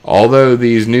 Although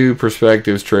these new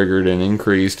perspectives triggered an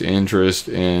increased interest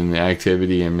in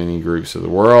activity in many groups of the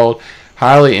world,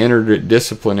 highly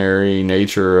interdisciplinary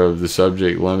nature of the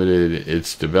subject limited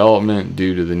its development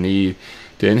due to the need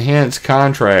to enhance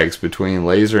contracts between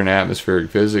laser and atmospheric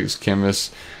physics,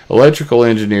 chemists, electrical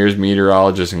engineers,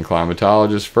 meteorologists, and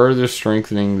climatologists. Further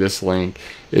strengthening this link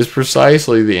is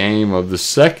precisely the aim of the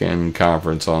second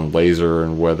conference on laser,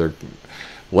 weather,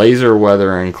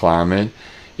 and climate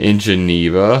in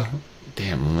Geneva.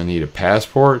 Damn, I'm gonna need a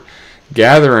passport.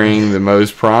 gathering the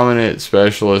most prominent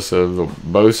specialists of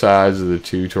both sides of the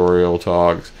tutorial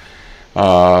talks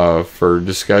for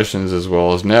discussions as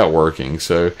well as networking.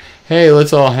 So, hey,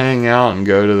 let's all hang out and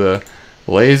go to the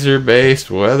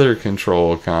laser-based weather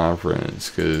control conference,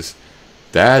 because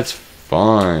that's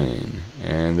fun.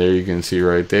 And there you can see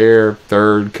right there,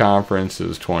 third conference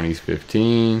is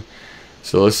 2015.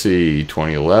 So let's see,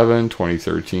 2011,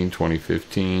 2013,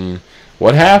 2015.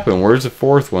 What happened? Where's the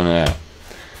fourth one at?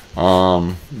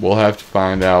 We'll have to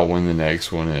find out when the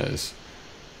next one is.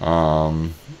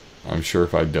 I'm sure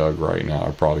if I dug right now,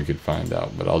 I probably could find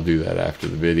out, but I'll do that after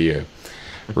the video.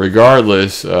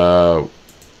 Regardless, I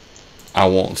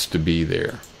wants to be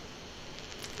there.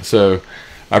 So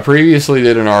I previously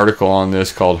did an article on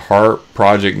this called HARP,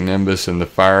 Project Nimbus and the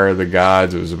Fire of the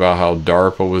Gods. It was about how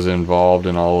DARPA was involved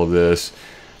in all of this.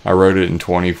 I wrote it in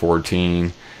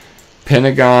 2014.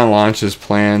 Pentagon launches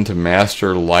plan to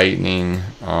master lightning.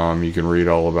 You can read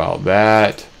all about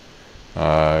that.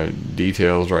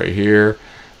 Details right here.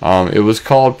 It was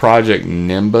called Project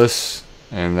Nimbus,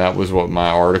 and that was what my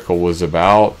article was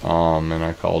about. And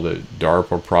I called it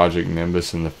DARPA Project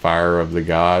Nimbus and the Fire of the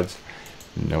Gods.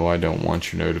 No, I don't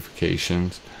want your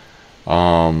notifications.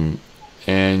 And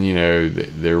you know,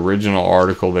 the original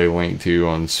article they linked to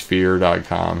on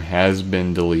sphere.com has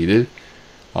been deleted.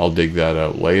 I'll dig that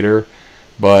up later.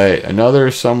 But another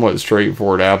somewhat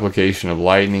straightforward application of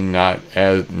lightning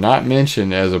not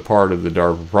mentioned as a part of the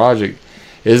DARPA project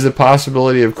is the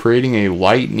possibility of creating a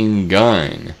lightning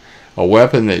gun, a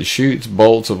weapon that shoots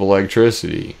bolts of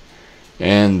electricity.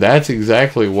 And that's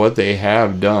exactly what they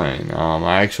have done.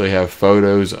 I actually have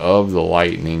photos of the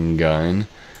lightning gun.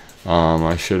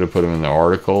 I should have put them in the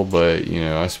article, but you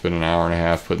know, I spent an hour and a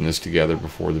half putting this together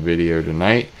before the video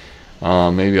tonight.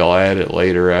 Maybe I'll add it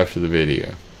later after the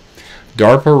video.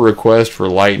 DARPA request for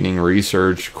lightning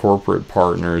research corporate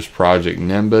partners Project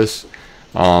Nimbus.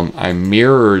 I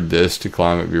mirrored this to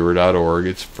ClimateViewer.org.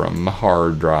 It's from my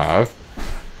hard drive.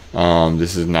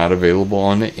 This is not available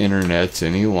on the internets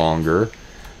any longer,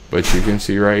 but you can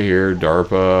see right here,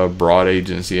 DARPA broad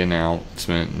agency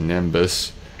announcement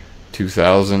Nimbus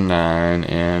 2009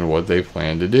 and what they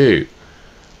plan to do.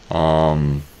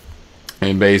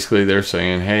 And basically they're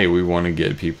saying, hey, we want to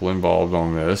get people involved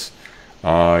on this.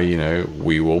 You know,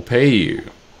 we will pay you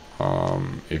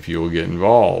if you will get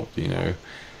involved, you know.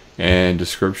 And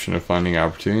description of funding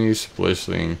opportunities,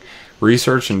 soliciting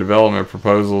research and development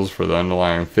proposals for the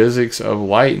underlying physics of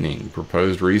lightning.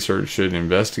 Proposed research should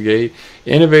investigate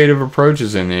innovative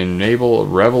approaches and enable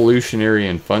revolutionary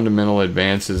and fundamental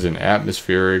advances in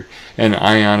atmospheric and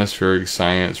ionospheric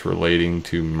science relating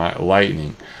to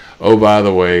lightning. Oh, by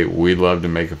the way, we'd love to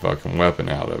make a fucking weapon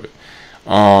out of it.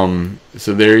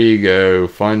 So there you go,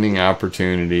 funding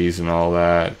opportunities and all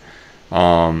that. You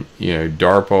know,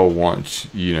 DARPA wants,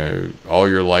 you know, all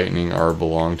your lightning are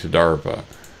belong to DARPA.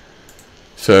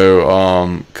 So,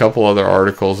 a couple other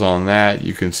articles on that.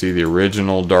 You can see the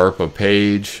original DARPA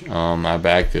page. I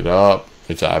backed it up.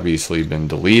 It's obviously been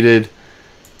deleted.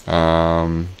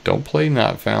 Don't play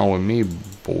not found with me,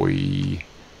 boy.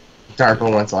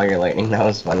 DARPA wants all your lightning. That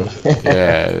was funny.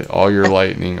 Yeah, all your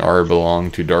lightning are belong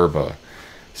to DARPA.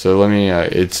 So let me,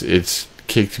 it's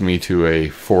kicked me to a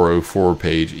 404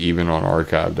 page, even on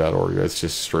archive.org. That's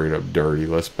just straight up dirty.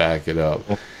 Let's back it up.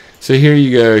 So here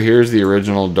you go. Here's the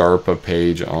original DARPA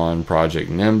page on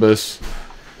Project Nimbus.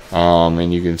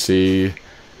 And you can see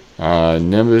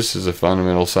Nimbus is a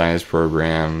fundamental science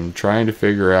program trying to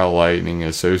figure out lightning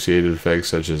associated effects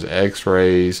such as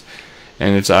X-rays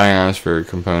and its ionospheric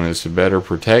components to better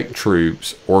protect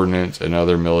troops, ordnance, and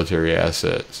other military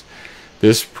assets.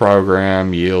 This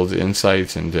program yields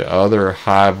insights into other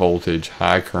high voltage,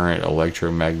 high current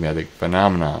electromagnetic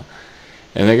phenomena.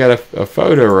 And they got a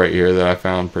photo right here that I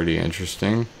found pretty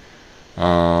interesting.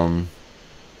 What's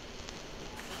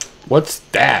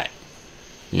that?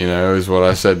 You know, is what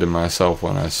I said to myself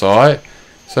when I saw it.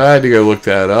 So I had to go look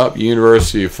that up.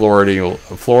 University of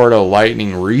Florida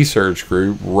Lightning Research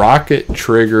Group, rocket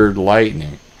triggered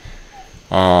lightning.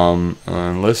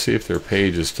 And let's see if their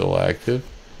page is still active.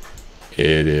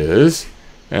 It is.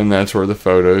 And that's where the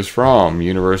photo's from.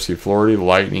 University of Florida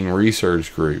Lightning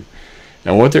Research Group.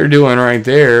 And what they're doing right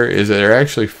there is that they're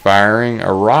actually firing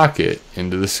a rocket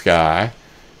into the sky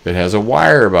that has a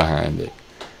wire behind it.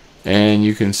 And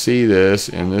you can see this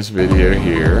in this video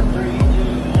here.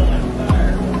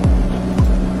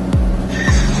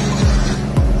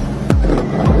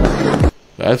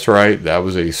 That's right, that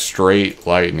was a straight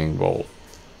lightning bolt.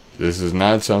 This is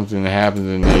not something that happens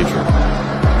in nature.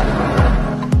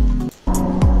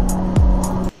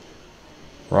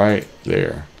 Right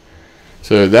there.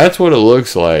 So that's what it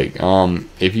looks like.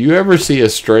 If you ever see a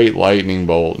straight lightning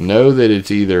bolt, know that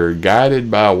it's either guided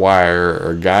by wire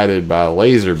or guided by a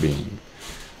laser beam.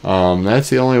 That's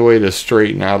the only way to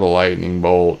straighten out a lightning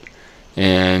bolt,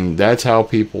 and that's how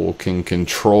people can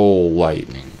control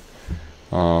lightning.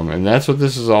 And that's what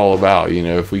this is all about. You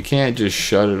know, if we can't just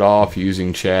shut it off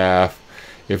using chaff,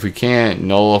 if we can't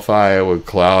nullify it with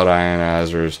cloud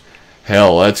ionizers,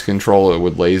 hell, let's control it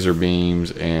with laser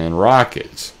beams and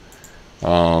rockets.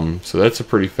 So that's a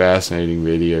pretty fascinating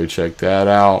video. Check that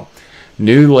out.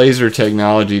 New laser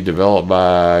technology developed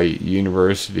by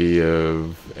University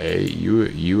of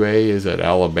UA. Is it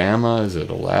Alabama? Is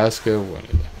it Alaska? What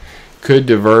is it? Could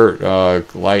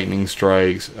divert lightning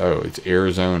strikes. Oh, it's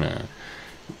Arizona.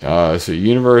 So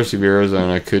University of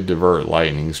Arizona could divert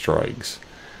lightning strikes.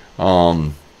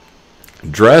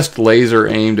 Dressed laser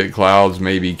aimed at clouds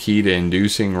may be key to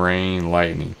inducing rain,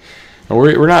 lightning.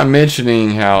 We're not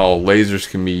mentioning how lasers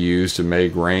can be used to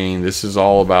make rain. This is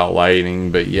all about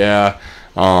lightning. But yeah,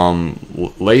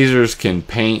 lasers can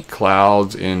paint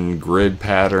clouds in grid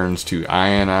patterns to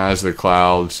ionize the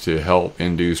clouds to help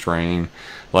induce rain.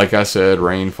 Like I said,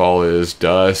 rainfall is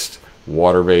dust,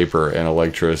 water vapor, and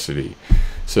electricity.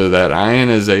 So that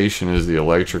ionization is the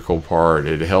electrical part.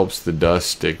 It helps the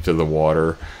dust stick to the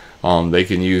water. They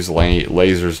can use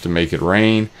lasers to make it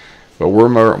rain. But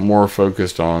we're more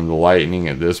focused on the lightning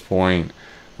at this point.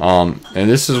 And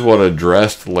this is what a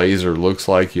dressed laser looks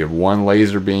like. You have one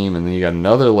laser beam, and then you got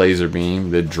another laser beam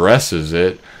that dresses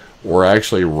it or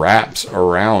actually wraps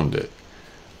around it.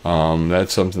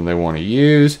 That's something they want to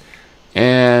use.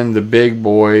 And the big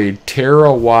boy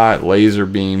terawatt laser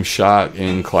beam shot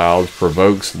in clouds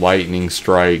provokes lightning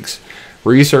strikes.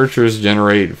 Researchers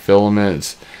generate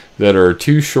filaments that are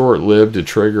too short-lived to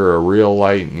trigger a real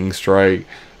lightning strike.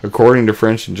 According to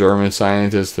French and German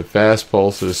scientists, the fast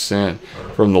pulses sent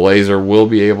from the laser will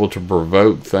be able to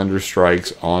provoke thunder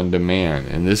strikes on demand.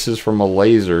 And this is from a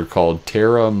laser called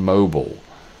Terra Mobile.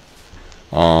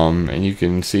 And you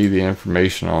can see the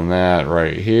information on that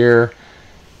right here.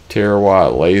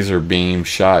 Terawatt laser beam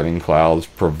shot in clouds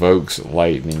provokes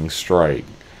lightning strike.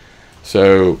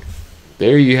 So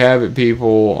there you have it,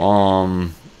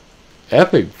 people.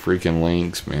 Epic freaking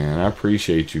links, man. I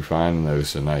appreciate you finding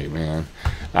those tonight, man.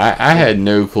 I had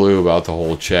no clue about the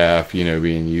whole chaff, you know,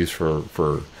 being used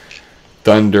for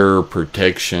thunder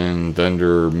protection,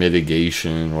 thunder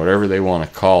mitigation, whatever they want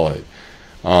to call it.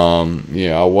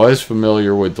 Yeah, I was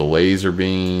familiar with the laser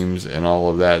beams and all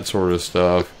of that sort of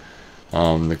stuff.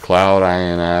 The cloud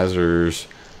ionizers,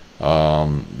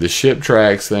 the ship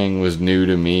tracks thing was new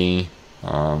to me,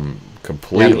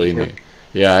 completely new.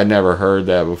 Yeah, I'd never heard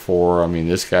that before. I mean,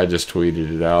 this guy just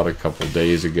tweeted it out a couple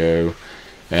days ago,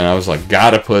 and I was like,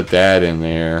 gotta put that in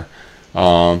there.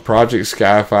 Project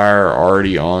Skyfire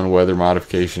already on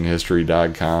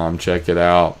weathermodificationhistory.com. Check it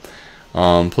out.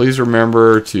 Please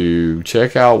remember to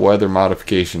check out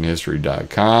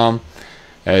weathermodificationhistory.com.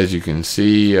 As you can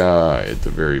see at the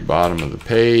very bottom of the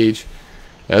page,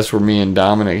 that's where me and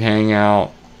Dominic hang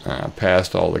out.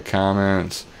 Past all the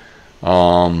comments.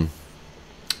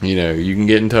 You know, you can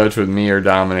get in touch with me or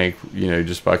Dominic, you know,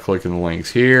 just by clicking the links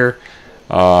here.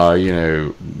 You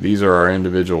know, these are our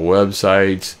individual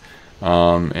websites,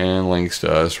 and links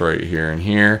to us right here and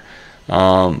here.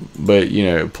 But, you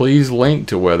know, please link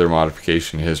to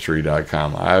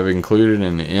weathermodificationhistory.com. I've included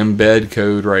an embed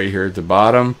code right here at the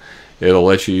bottom. It'll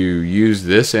let you use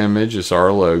this image. It's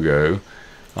our logo.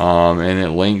 And it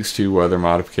links to Weather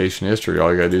Modification History.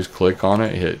 All you got to do is click on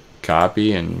it, hit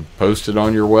copy, and post it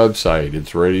on your website.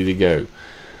 It's ready to go.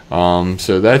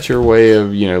 So that's your way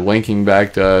of, you know, linking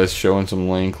back to us, showing some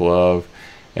link love,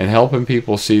 and helping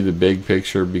people see the big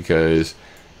picture, because,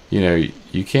 you know,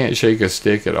 you can't shake a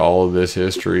stick at all of this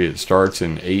history. It starts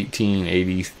in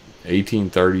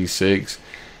 1836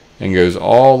 and goes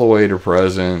all the way to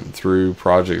present through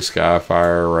Project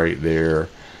Skyfire right there,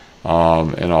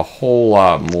 and a whole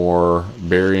lot more.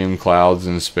 Barium clouds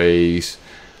in space,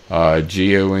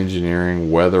 geoengineering,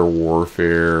 weather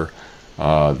warfare.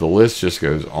 The list just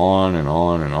goes on and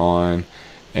on and on.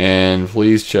 And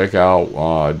please check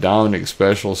out Dominic's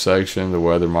special section, the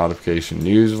Weather Modification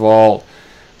News Vault,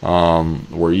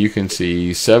 where you can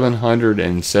see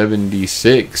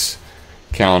 776,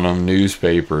 count them,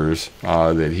 newspapers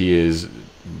that he has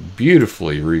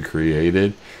beautifully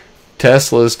recreated.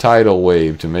 Tesla's tidal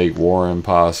wave to make war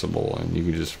impossible, and you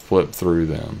can just flip through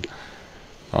them.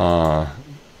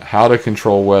 How to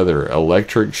control weather,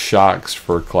 electric shocks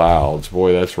for clouds.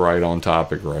 Boy, that's right on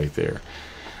topic right there.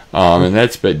 And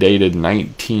that's dated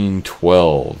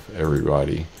 1912,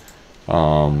 everybody.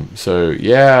 So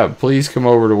yeah, please come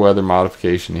over to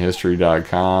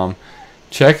weathermodificationhistory.com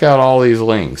check out all these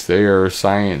links. They are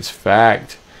science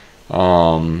fact,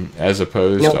 as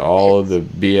opposed to all of the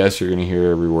BS you're going to hear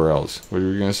everywhere else. What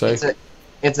were you going to say?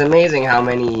 It's amazing how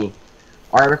many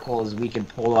articles we could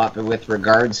pull up with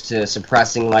regards to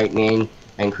suppressing lightning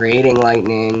and creating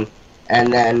lightning,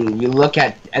 and then you look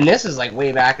at, and this is like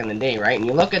way back in the day, right? And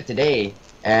you look at today,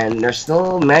 and there's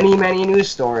still many news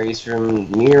stories from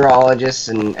meteorologists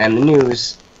and the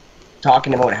news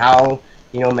talking about how,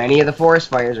 you know, many of the forest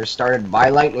fires are started by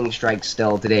lightning strikes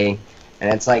still today.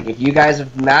 And it's like, if you guys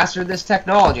have mastered this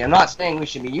technology, I'm not saying we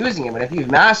should be using it, but if you've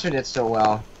mastered it so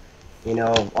well, you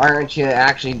know, why aren't you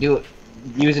actually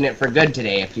using it for good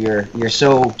today if you're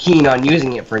so keen on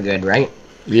using it for good, right?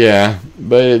 Yeah,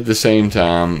 but at the same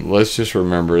time, let's just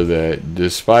remember that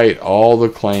despite all the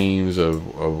claims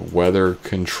of weather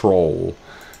control,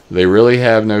 they really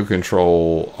have no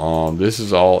control. This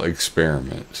is all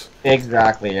experiments.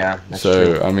 Exactly, yeah. That's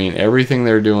so, true. I mean, everything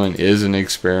they're doing is an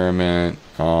experiment.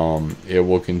 It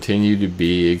will continue to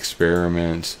be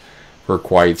experiments for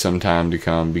quite some time to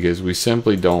come because we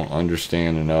simply don't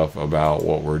understand enough about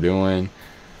what we're doing.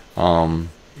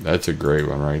 That's a great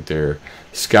one right there.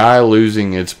 Sky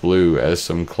losing its blue as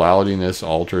some cloudiness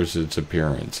alters its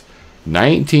appearance.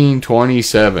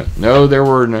 1927. No, there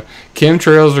were no...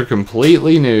 Chemtrails are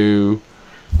completely new.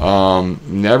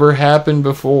 Never happened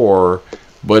before.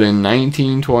 But in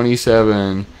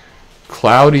 1927,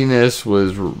 cloudiness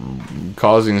was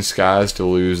causing skies to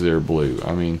lose their blue.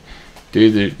 I mean,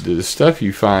 dude, the stuff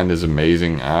you find is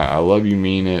amazing. I love you,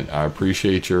 mean it. I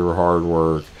appreciate your hard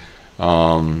work.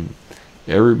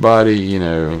 Everybody, you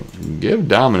know, give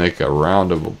Dominic a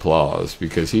round of applause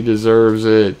because he deserves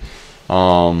it.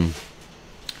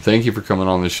 Thank you for coming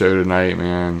on the show tonight,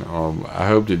 man. I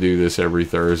hope to do this every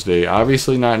Thursday.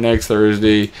 Obviously not next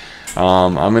Thursday.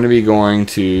 I'm going to be going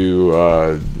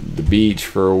to the beach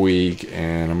for a week,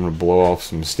 and I'm going to blow off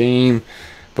some steam.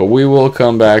 But we will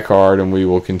come back hard, and we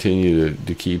will continue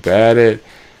to keep at it.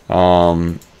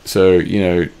 So, you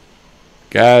know,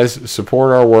 guys,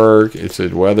 support our work. It's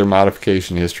at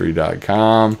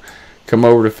weathermodificationhistory.com. Come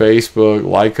over to Facebook.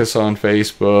 Like us on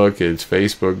Facebook. It's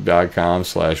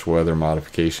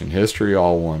facebook.com/weathermodificationhistory,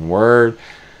 all one word.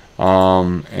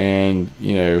 And,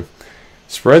 you know,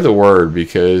 spread the word,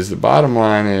 because the bottom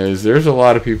line is there's a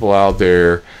lot of people out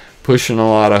there pushing a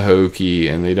lot of hokey,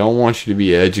 and they don't want you to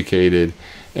be educated.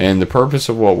 And the purpose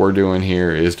of what we're doing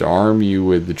here is to arm you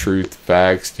with the truth,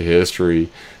 facts, to history,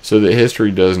 so that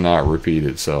history does not repeat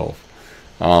itself.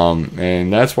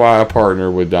 And that's why I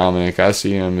partner with Dominic. I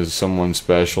see him as someone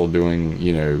special doing,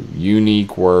 you know,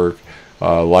 unique work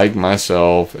like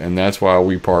myself, and that's why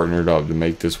we partnered up to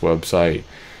make this website.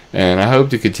 And I hope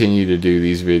to continue to do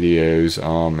these videos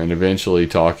and eventually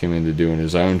talk him into doing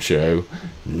his own show.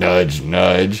 Nudge,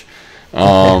 nudge.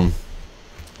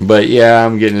 But yeah,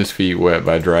 I'm getting his feet wet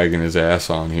by dragging his ass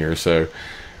on here. So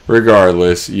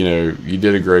regardless, you know, you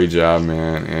did a great job,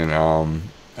 man. And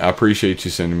I appreciate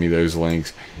you sending me those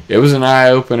links. It was an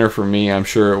eye-opener for me. I'm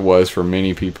sure it was for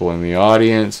many people in the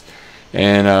audience.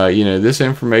 And, you know, this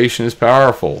information is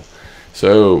powerful.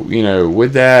 So, you know,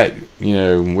 with that, you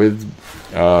know, with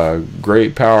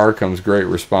great power comes great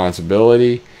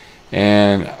responsibility.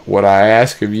 And what I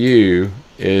ask of you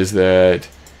is that,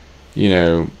 you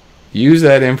know, use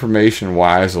that information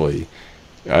wisely.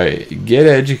 Get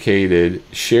educated.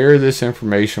 Share this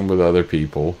information with other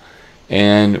people.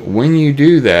 And when you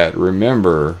do that,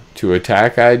 remember to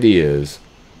attack ideas,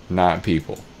 not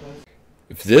people.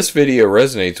 If this video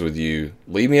resonates with you,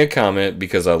 leave me a comment,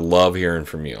 because I love hearing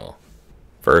from y'all.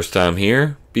 First time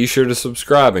here, be sure to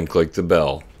subscribe and click the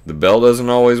bell. The bell doesn't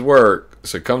always work,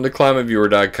 so come to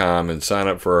ClimateViewer.com and sign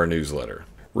up for our newsletter.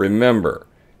 Remember,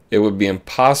 it would be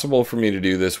impossible for me to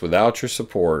do this without your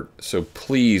support, so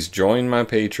please join my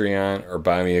Patreon or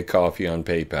buy me a coffee on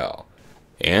PayPal.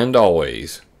 And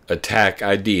always, attack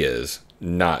ideas,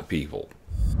 not people.